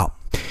talk about.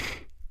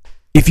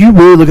 If you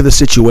really look at the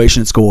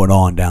situation that's going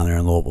on down there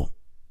in Louisville,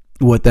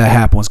 what that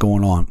happened, what's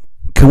going on,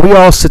 can we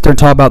all sit there and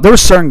talk about, there were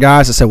certain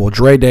guys that said, well,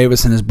 Dre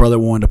Davis and his brother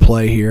wanted to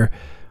play here.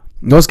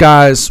 Those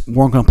guys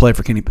weren't going to play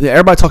for Kenny.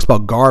 Everybody talks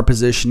about guard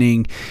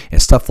positioning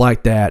and stuff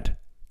like that.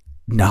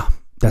 No,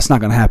 that's not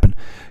going to happen.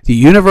 The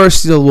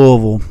University of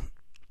Louisville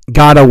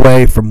got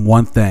away from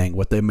one thing,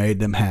 what they made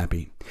them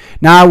happy.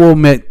 Now, I will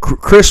admit,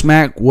 Chris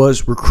Mack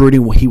was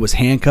recruiting when he was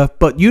handcuffed,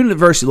 but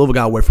University of Louisville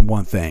got away from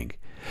one thing.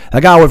 They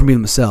got away from being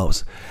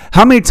themselves.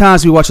 How many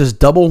times we watch this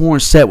double horn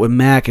set with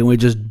Mack and we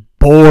just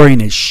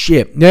boring as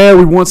shit? Yeah,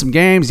 we won some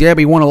games. Yeah, but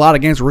he won a lot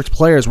of games with Rick's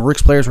players. When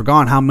Rick's players were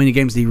gone, how many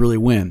games did he really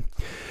win?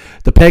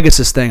 The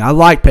Pegasus thing, I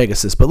like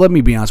Pegasus, but let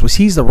me be honest,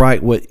 he's the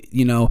right,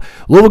 Louisville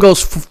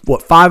goes,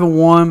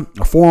 5-1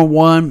 or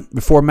 4-1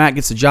 before Matt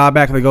gets the job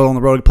back and they go on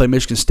the road to play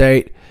Michigan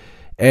State.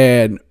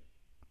 And,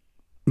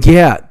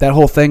 yeah, that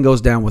whole thing goes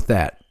down with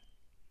that.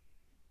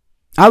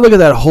 I look at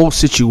that whole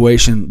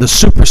situation, the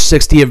Super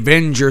 6, the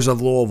Avengers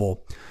of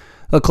Louisville.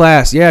 The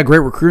class, yeah, great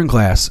recruiting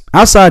class.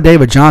 Outside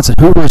David Johnson,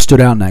 who really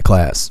stood out in that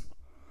class?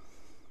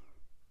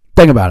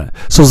 Think about it.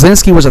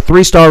 Solzinski was a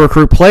 3-star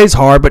recruit, plays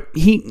hard, but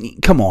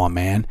come on,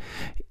 man.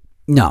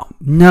 No.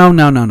 Not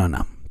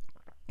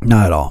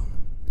at all.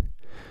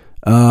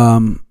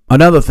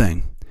 Another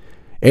thing,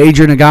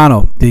 Adrian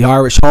Nagano, the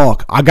Irish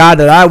Hawk, a guy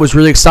that I was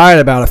really excited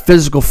about, a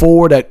physical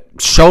forward that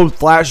showed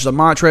flashes of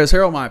Montrezl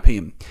Harrell, in my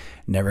opinion.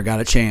 Never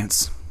got a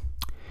chance.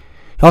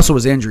 He also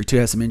was injured, too,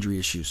 had some injury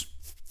issues.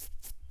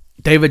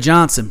 David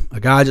Johnson, a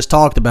guy I just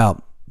talked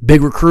about,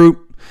 big recruit.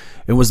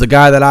 It was the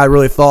guy that I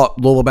really thought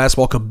Louisville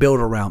basketball could build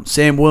around.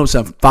 Sam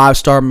Williamson,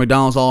 5-star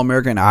McDonald's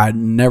All-American. I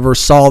never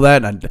saw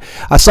that.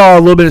 I saw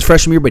a little bit his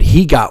freshman year, but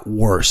he got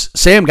worse.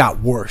 Sam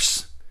got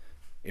worse,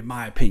 in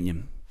my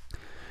opinion.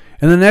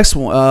 And the next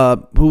one,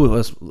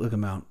 let's look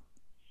him out.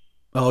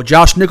 Oh,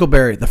 Josh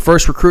Nickelberry, the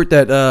first recruit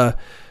that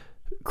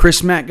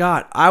Chris Mack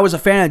got. I was a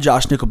fan of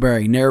Josh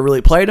Nickelberry. Never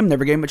really played him,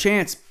 never gave him a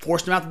chance.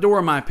 Forced him out the door,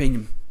 in my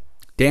opinion.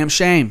 Damn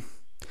shame.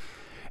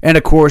 And,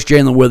 of course,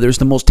 Jalen Withers,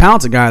 the most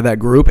talented guy of that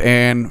group,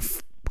 and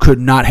could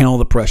not handle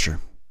the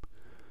pressure.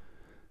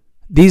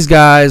 Those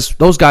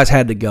guys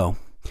had to go.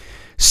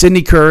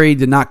 Sidney Curry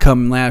did not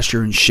come last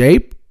year in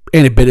shape,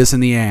 and it bit us in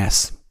the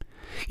ass.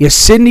 If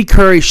Sidney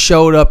Curry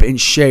showed up in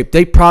shape,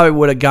 they probably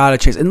would have got a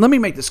chance. And let me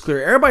make this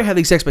clear. Everybody had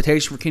these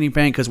expectations for Kenny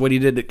Payne because what he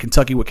did at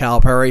Kentucky with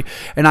Calipari,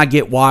 and I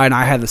get why, and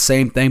I had the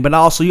same thing. But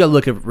also, you got to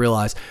look at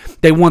realize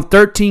they won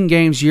 13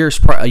 games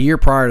a year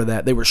prior to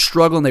that. They were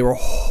struggling. They were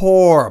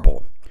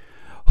horrible.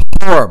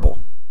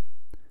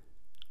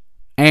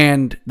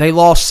 And they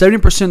lost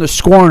 70% of the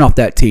scoring off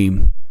that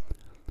team.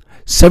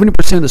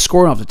 70% of the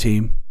scoring off the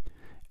team.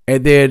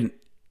 And then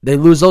they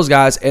lose those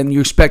guys, and you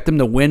expect them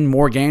to win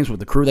more games with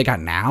the crew they got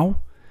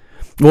now?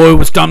 Well, it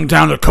was dumbed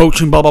down to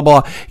coaching, blah, blah,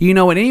 blah. You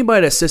know, and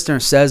anybody that sits there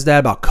and says that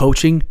about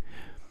coaching,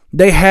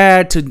 they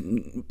had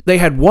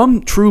one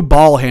true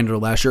ball handler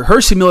last year.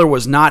 Hercy Miller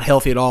was not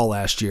healthy at all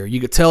last year. You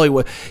could tell he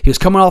was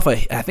coming off I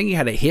think he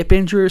had a hip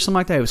injury or something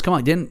like that. He was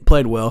didn't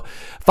play well.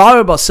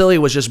 Fabio Basile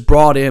was just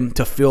brought in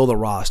to fill the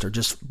roster,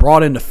 just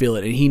brought in to fill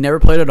it, and he never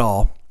played at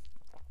all.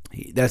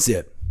 That's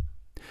it.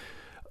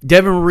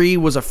 Devin Reed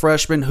was a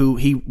freshman who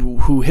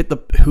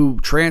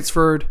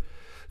transferred,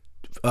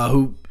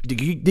 who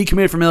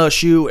decommitted from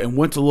LSU and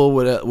went to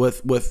Louisville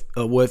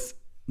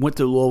went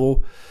to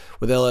Louisville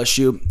with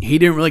LSU. He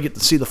didn't really get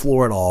to see the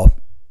floor at all.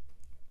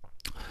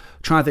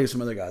 I'm trying to think of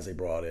some other guys they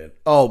brought in.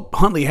 Oh,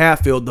 Huntley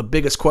Hatfield, the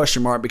biggest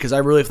question mark, because I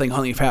really think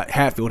Huntley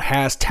Hatfield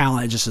has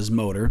talent, just his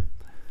motor.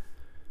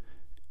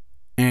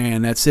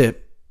 And that's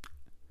it.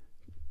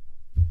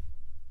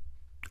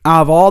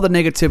 Out of all the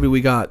negativity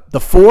we got, the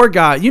 4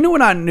 guys, you know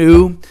what I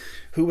knew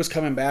who was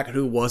coming back and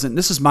who wasn't?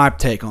 This is my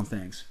take on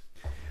things.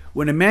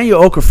 When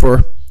Emmanuel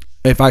Okafor,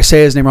 if I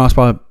say his name wrong, it's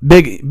probably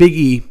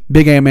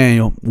Big A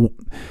Emmanuel,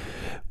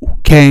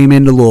 came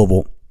into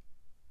Louisville,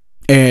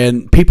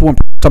 and people were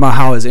talking about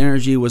how his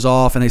energy was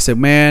off, and they said,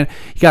 man,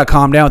 you got to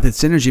calm down with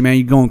this energy, man.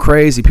 You're going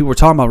crazy. People were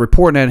talking about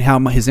reporting that and how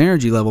his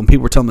energy level, and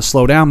people were telling him to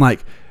slow down. I'm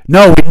like,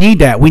 no, we need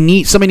that.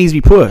 Somebody needs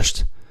to be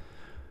pushed.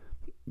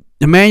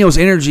 Emmanuel's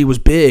energy was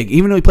big.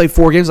 Even though he played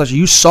 4 games last year,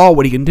 you saw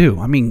what he can do.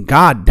 I mean,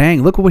 god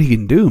dang, look at what he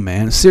can do,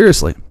 man.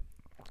 Seriously.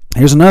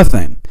 Here's another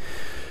thing.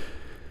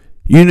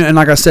 And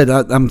like I said,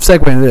 I'm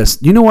segueing to this.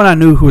 You know what I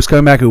knew who was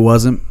coming back, who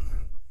wasn't?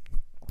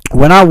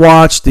 when I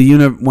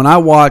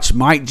watched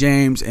Mike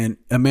James and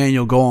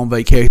Emmanuel go on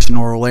vacation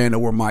in Orlando,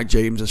 where Mike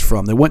James is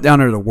from, they went down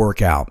there to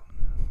work out,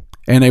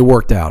 and they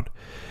worked out.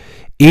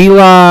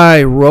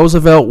 Eli,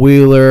 Roosevelt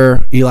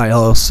Wheeler, Eli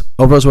Ellis,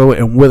 Roosevelt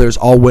and Withers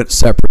all went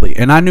separately,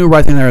 and I knew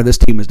right then and there this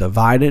team is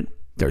divided.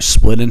 They're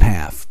split in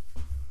half.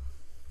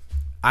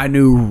 I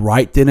knew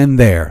right then and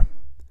there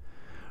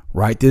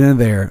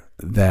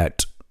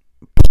that,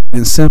 plain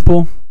and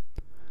simple,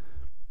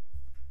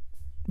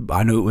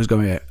 I knew it was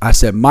going to be. I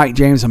said Mike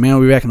James and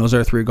Emmanuel will be back, and those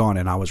other three are gone,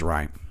 and I was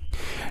right.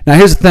 Now,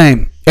 here's the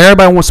thing.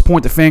 Everybody wants to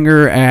point the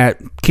finger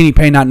at Kenny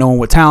Payne not knowing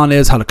what talent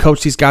is, how to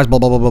coach these guys, blah,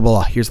 blah, blah, blah,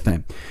 blah. Here's the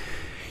thing.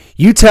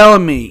 You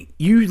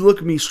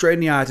look me straight in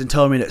the eyes and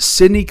telling me that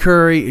Sidney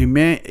Curry,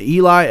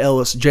 Eli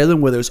Ellis,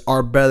 Jalen Withers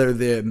are better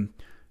than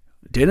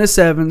Dennis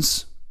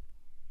Evans,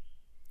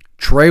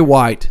 Trey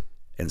White,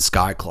 and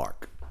Sky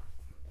Clark.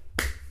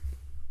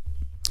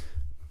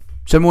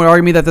 Someone would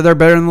argue me that they're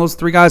better than those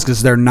three guys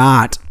because they're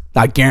not.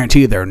 I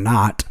guarantee you they're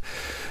not.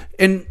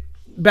 And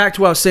back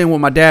to what I was saying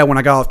with my dad when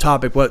I got off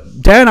topic,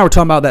 but Dad and I were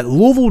talking about that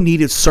Louisville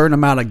needed a certain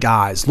amount of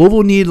guys.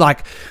 Louisville needed,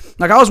 like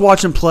I was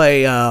watching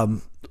play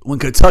when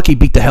Kentucky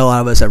beat the hell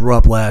out of us at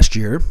Rupp last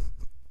year.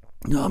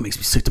 It makes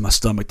me sick to my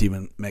stomach to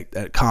even make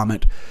that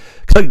comment.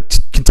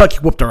 Kentucky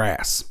whooped our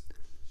ass.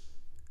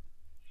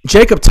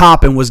 Jacob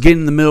Toppin was getting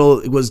in the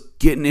middle, was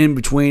getting in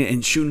between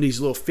and shooting these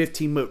little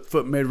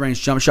 15-foot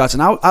mid-range jump shots.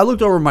 And I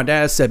looked over at my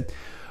dad and said,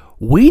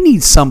 we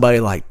need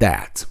somebody like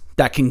that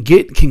can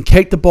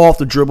take the ball off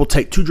the dribble,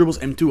 take two dribbles,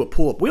 and do a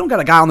pull-up. We don't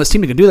got a guy on this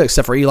team that can do that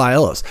except for Eli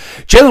Ellis.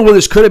 Jalen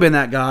Withers could have been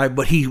that guy,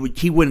 but he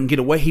wouldn't get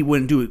away. He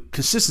wouldn't do it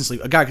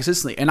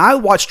consistently. And I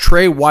watched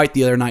Trey White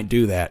the other night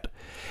do that.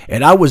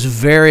 And I was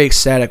very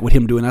ecstatic with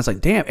him doing that. I was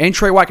like, damn. And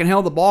Trey White can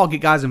handle the ball and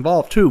get guys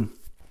involved too.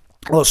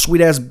 A little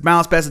sweet-ass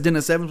bounce pass to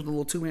Dennis Evans with a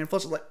little two-hand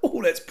flush. I was like,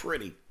 oh, that's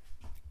pretty.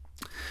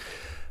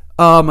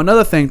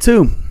 Another thing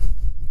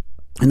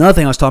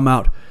I was talking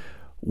about,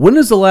 when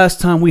is the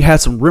last time we had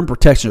some rim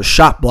protection or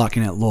shot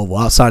blocking at Louisville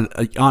outside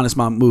Giannis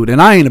Mahmoud?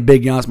 And I ain't a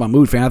big Giannis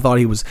Mahmoud fan. I thought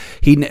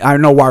I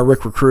know why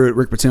Rick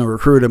Pitino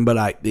recruited him, but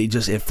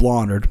it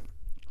floundered.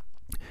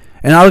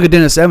 And I look at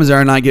Dennis Evans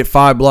there and I get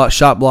 5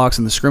 shot blocks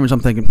in the scrimmage. I'm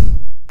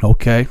thinking,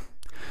 okay.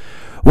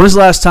 When was the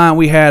last time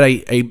we had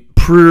a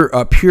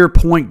pure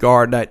point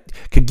guard that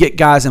could get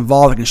guys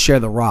involved and can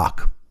share the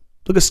rock?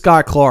 Look at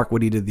Sky Clark,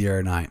 what he did the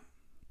other night.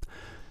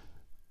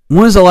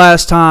 When was the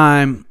last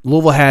time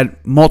Louisville had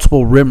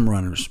multiple rim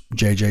runners?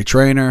 J.J.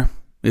 Traynor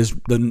is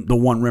the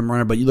one rim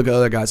runner, but you look at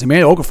other guys.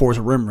 Emmanuel Okafor is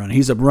a rim runner.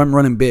 He's a rim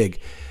running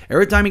big.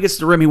 Every time he gets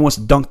to the rim, he wants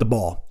to dunk the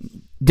ball.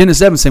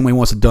 Dennis Evans, same way, he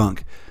wants to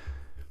dunk.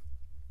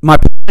 My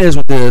point is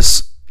with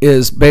this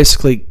is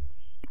basically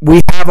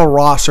we have a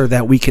roster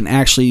that we can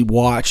actually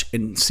watch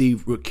and see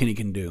what Kenny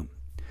can do.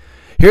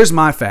 Here's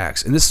my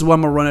facts, and this is what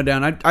I'm going to run it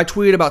down. I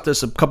tweeted about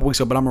this a couple weeks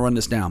ago, but I'm going to run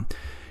this down.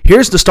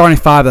 Here's the starting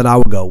five that I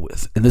would go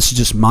with, and this is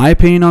just my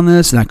opinion on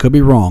this, and I could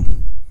be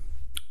wrong.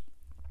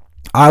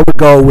 I would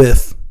go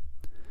with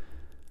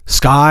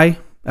Sky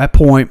at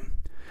point,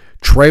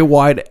 Trey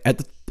White at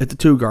the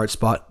two-guard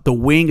spot. The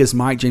wing is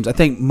Mike James. I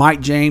think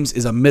Mike James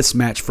is a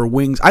mismatch for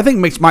wings. I think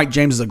Mike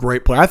James is a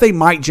great player. I think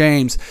Mike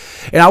James,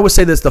 and I would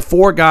say this, the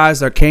four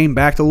guys that came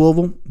back to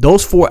Louisville,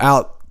 those four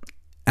out,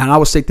 and I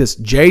would say this,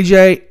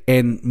 JJ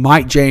and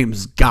Mike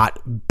James got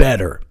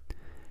better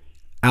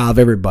out of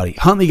everybody.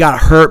 Huntley got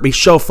hurt, but he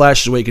showed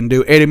flashes of what he can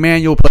do. Ed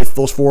Emmanuel played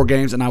those 4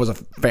 games, and I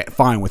was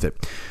fine with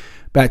it.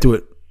 Back to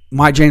it.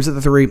 Mike James at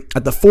the 3.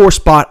 At the 4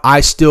 spot, I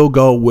still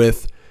go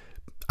with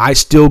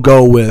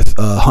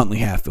Huntley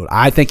Hatfield.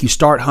 I think you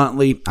start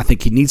Huntley. I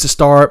think he needs to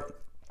start.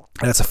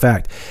 That's a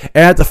fact.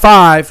 And at the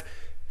 5,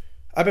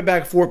 I've been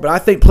back and forth, but I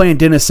think playing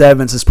Dennis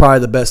Evans is probably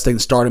the best thing to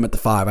start him at the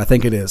 5. I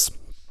think it is.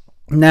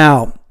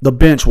 Now, the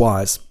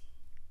bench-wise,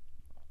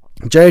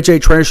 J.J.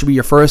 Traynor should be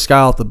your first guy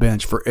off the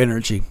bench for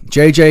energy.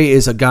 J.J.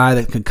 is a guy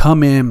that can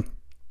come in,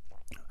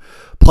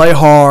 play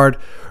hard,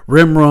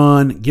 rim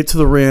run, get to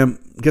the rim,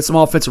 get some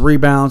offensive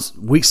rebounds,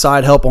 weak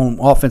side help on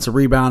offensive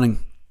rebounding,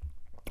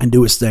 and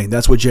do his thing.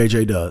 That's what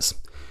J.J. does.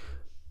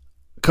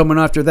 Coming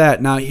after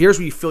that, now here's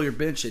where you fill your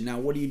bench in. Now,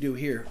 what do you do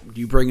here?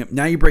 Do you bring up?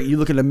 Now you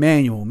look at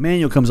Emmanuel.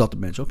 Emmanuel comes off the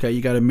bench. Okay,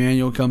 you got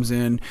Emmanuel comes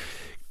in,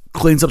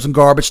 cleans up some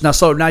garbage.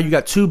 Now you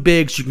got 2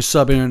 bigs you can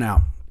sub in and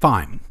out.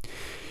 Fine.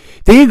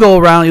 Then you go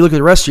around and you look at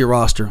the rest of your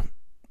roster.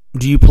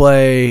 Do you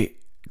play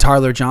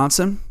Tyler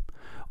Johnson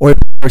or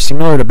Hershey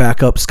Miller to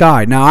back up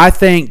Sky? Now, I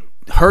think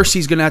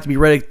Hershey's going to have to be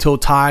ready till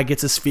Ty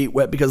gets his feet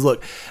wet because,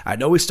 look, I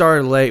know we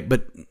started late,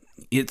 but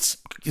it's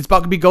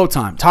about to be go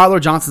time. Tyler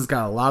Johnson's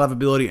got a lot of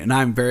ability, and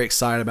I'm very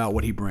excited about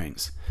what he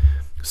brings.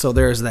 So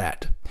there's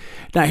that.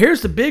 Now, here's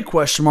the big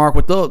question mark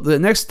with the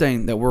next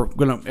thing that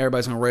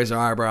everybody's going to raise their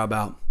eyebrow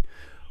about.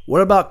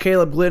 What about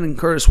Caleb Glenn and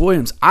Curtis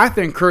Williams? I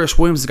think Curtis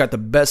Williams has got the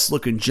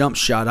best-looking jump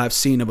shot I've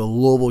seen of a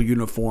Louisville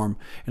uniform,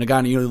 and a guy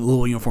in a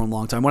Louisville uniform a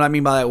long time. What I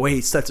mean by that, the way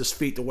he sets his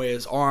feet, the way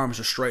his arms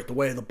are straight, the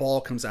way the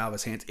ball comes out of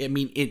his hands. I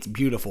mean, it's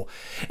beautiful.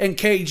 And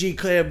KG,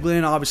 Caleb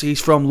Glenn, obviously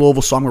he's from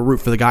Louisville, so I'm going to root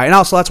for the guy. And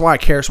also, that's why I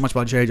care so much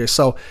about JJ.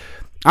 So,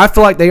 I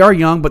feel like they are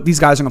young, but these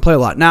guys are going to play a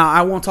lot. Now,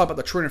 I want to talk about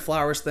the Trent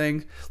Flowers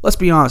thing. Let's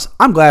be honest.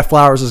 I'm glad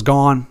Flowers is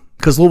gone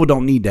because Louisville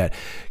don't need that.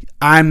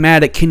 I'm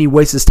mad at Kenny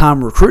wasting his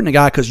time recruiting a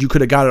guy because you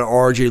could have got an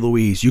RJ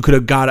Louise. You could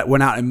have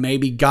went out and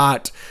maybe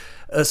got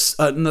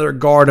another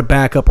guard to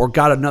back up or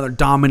got another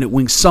dominant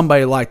wing,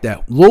 somebody like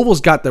that.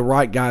 Louisville's got the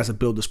right guys to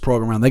build this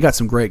program around. They got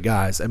some great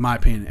guys, in my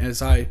opinion.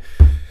 As I,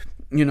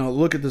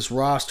 look at this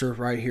roster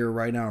right here,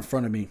 right now in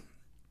front of me.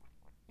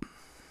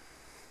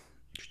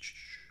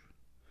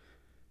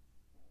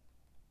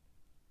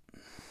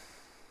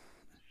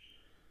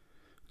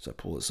 So I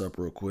pull this up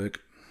real quick.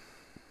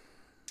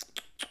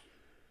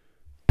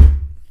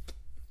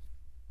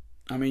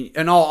 I mean,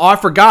 I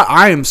forgot.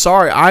 I am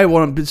sorry. I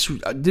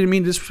didn't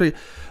mean this.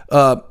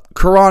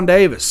 Karan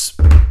Davis,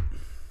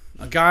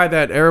 a guy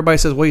that everybody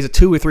says, well, he's a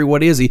 2 or 3.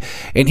 What is he?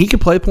 And he can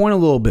play point a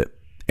little bit.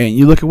 And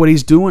you look at what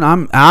he's doing.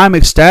 I'm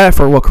ecstatic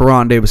for what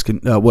Karan Davis can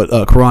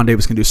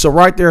do. So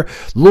right there,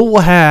 Louisville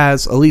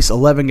has at least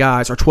 11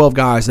 guys or 12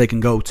 guys they can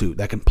go to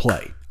that can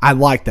play. I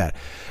like that.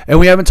 And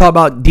we haven't talked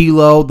about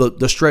D'Lo,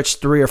 the stretch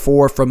 3 or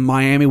 4 from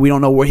Miami. We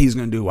don't know what he's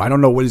going to do. I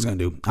don't know what he's going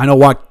to do. I know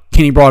why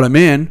Kenny brought him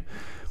in.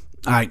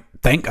 I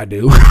think I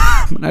do,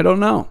 but I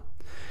don't know.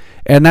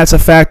 And that's a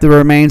fact that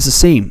remains the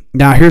same.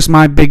 Now, here's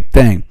my big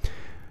thing.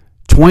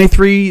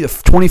 23,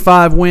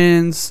 25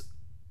 wins,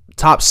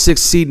 top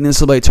 6 seed in the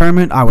NCAA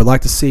tournament, I would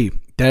like to see.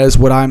 That is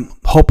what I'm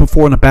hoping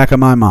for in the back of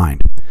my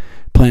mind.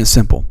 Plain and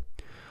simple.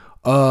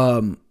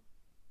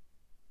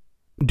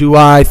 Do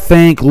I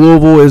think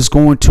Louisville is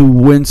going to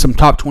win some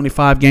top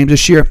 25 games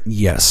this year?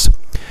 Yes.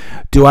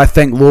 Do I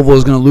think Louisville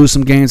is going to lose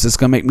some games that's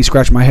going to make me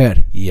scratch my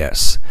head?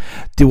 Yes.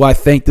 Do I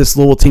think this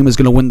Louisville team is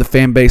going to win the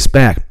fan base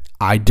back?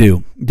 I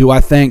do. Do I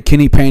think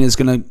Kenny Payne is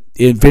going to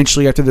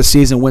eventually, after the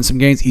season, win some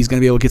games? He's going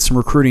to be able to get some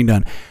recruiting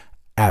done?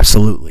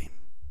 Absolutely.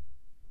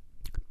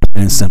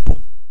 Plain and simple.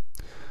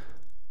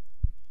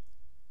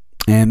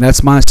 And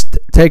that's my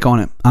take on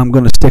it. I'm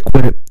going to stick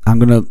with it. I'm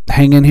going to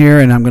hang in here,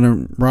 and I'm going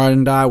to ride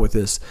and die with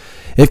this.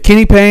 If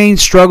Kenny Payne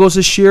struggles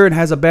this year and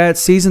has a bad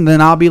season, then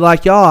I'll be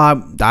like,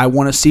 y'all, I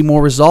want to see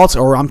more results,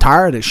 or I'm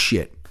tired of this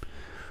shit.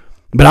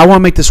 But I want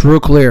to make this real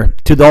clear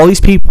to all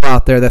these people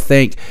out there that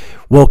think,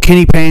 well,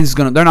 Kenny Payne's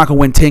they're not going to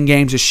win 10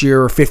 games this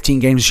year or 15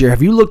 games this year.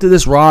 Have you looked at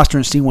this roster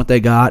and seen what they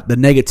got? The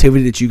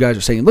negativity that you guys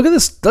are saying. Look at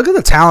this. Look at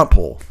the talent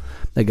pool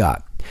they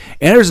got.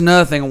 And there's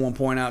another thing I want to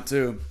point out,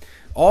 too.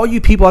 All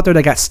you people out there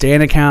that got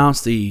stand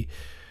accounts, the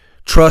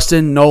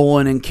Trustin,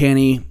 Nolan, and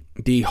Kenny,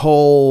 the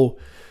whole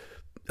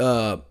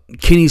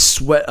Kenny's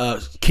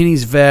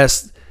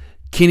vest,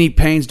 Kenny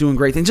Payne's doing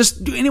great things.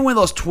 Just do any one of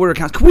those Twitter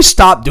accounts. Can we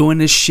stop doing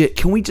this shit?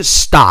 Can we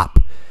just stop?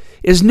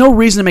 There's no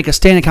reason to make a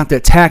stand account to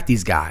attack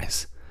these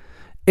guys.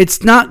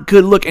 It's not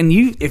good look. And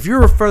if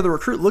you're a further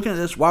recruit looking at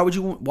this, why would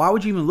you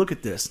even look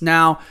at this?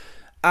 Now,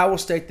 I will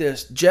state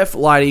this. Jeff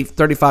Lighty,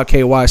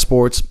 35KY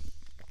Sports,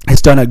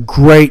 has done a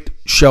great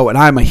show, and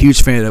I'm a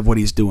huge fan of what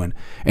he's doing.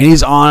 And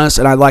he's honest,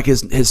 and I like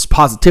his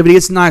positivity.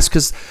 It's nice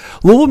because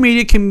Louisville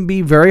media can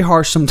be very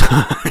harsh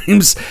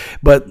sometimes,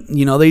 but,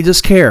 they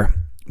just care.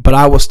 But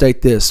I will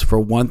state this for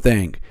one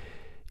thing.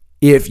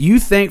 If you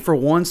think for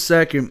 1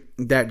 second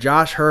that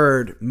Josh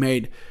Hurd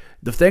made –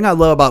 the thing I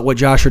love about what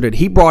Josh Hurd did,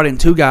 he brought in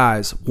 2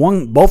 guys.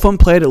 Both of them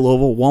played at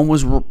Louisville. One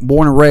was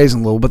born and raised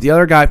in Louisville, but the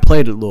other guy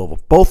played at Louisville.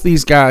 Both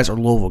these guys are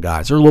Louisville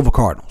guys. They're Louisville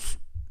Cardinals.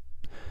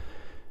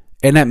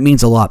 And that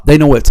means a lot. They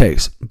know what it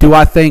takes. Do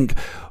I think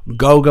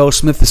Go-Go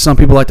Smith, as some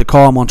people like to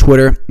call him on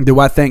Twitter, do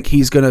I think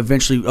he's going to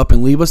eventually up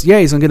and leave us? Yeah,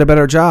 he's going to get a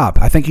better job.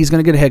 I think he's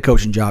going to get a head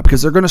coaching job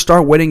because they're going to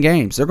start winning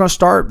games. They're going to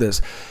start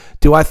this.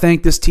 Do I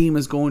think this team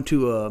is going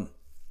to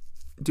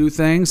do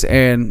things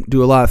and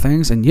do a lot of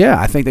things? And yeah,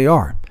 I think they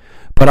are.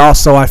 But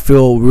also, I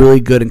feel really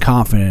good and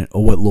confident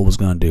of what Louisville's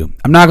going to do.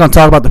 I'm not going to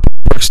talk about the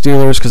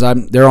Steelers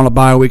because they're on a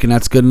bye week and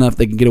that's good enough.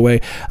 They can get away.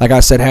 Like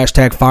I said,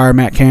 hashtag fire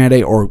Matt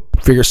Canada or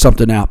figure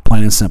something out,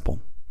 plain and simple.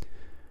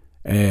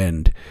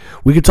 And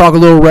we could talk a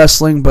little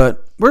wrestling,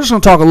 but we're just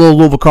going to talk a little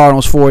Louisville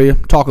Cardinals for you.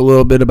 Talk a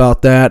little bit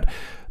about that.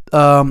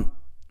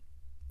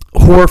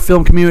 Horror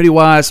film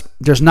community-wise,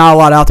 there's not a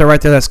lot out there right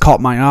there that's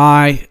caught my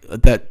eye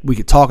that we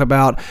could talk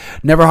about.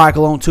 Never Hike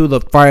Alone 2, the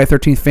Friday the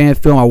 13th fan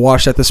film. I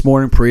watched that this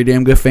morning. Pretty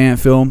damn good fan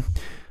film.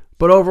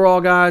 But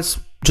overall, guys,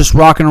 just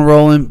rocking and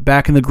rolling,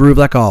 back in the groove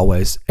like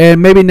always.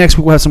 And maybe next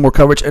week we'll have some more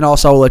coverage. And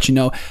also, I will let you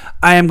know,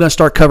 I am going to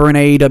start covering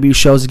AEW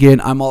shows again.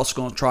 I'm also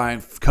going to try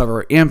and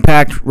cover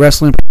Impact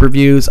Wrestling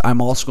reviews.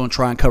 I'm also going to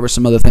try and cover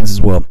some other things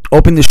as well.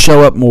 Open this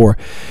show up more.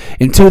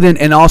 Until then,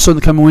 and also in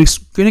the coming weeks,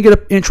 you're going to get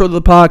an intro to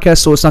the podcast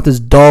so it's not this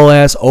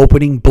dull-ass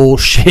opening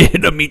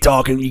bullshit of me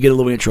talking. You get a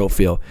little intro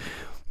feel.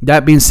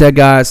 That being said,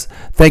 guys,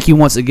 thank you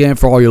once again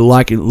for all your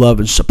like and love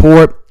and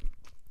support.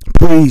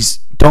 Please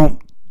don't.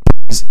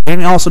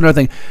 And also another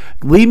thing,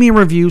 leave me a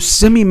review,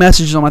 send me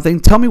messages on my thing,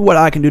 tell me what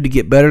I can do to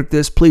get better at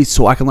this, please,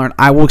 so I can learn.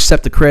 I will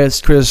accept the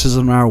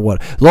criticism no matter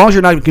what. As long as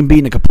you're not even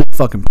being a complete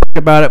fucking prick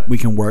about it, we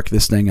can work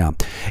this thing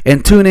out.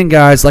 And tune in,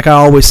 guys, like I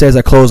always say as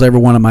I close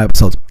every one of my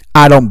episodes.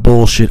 I don't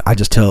bullshit, I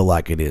just tell it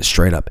like it is,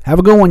 straight up. Have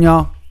a good one,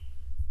 y'all.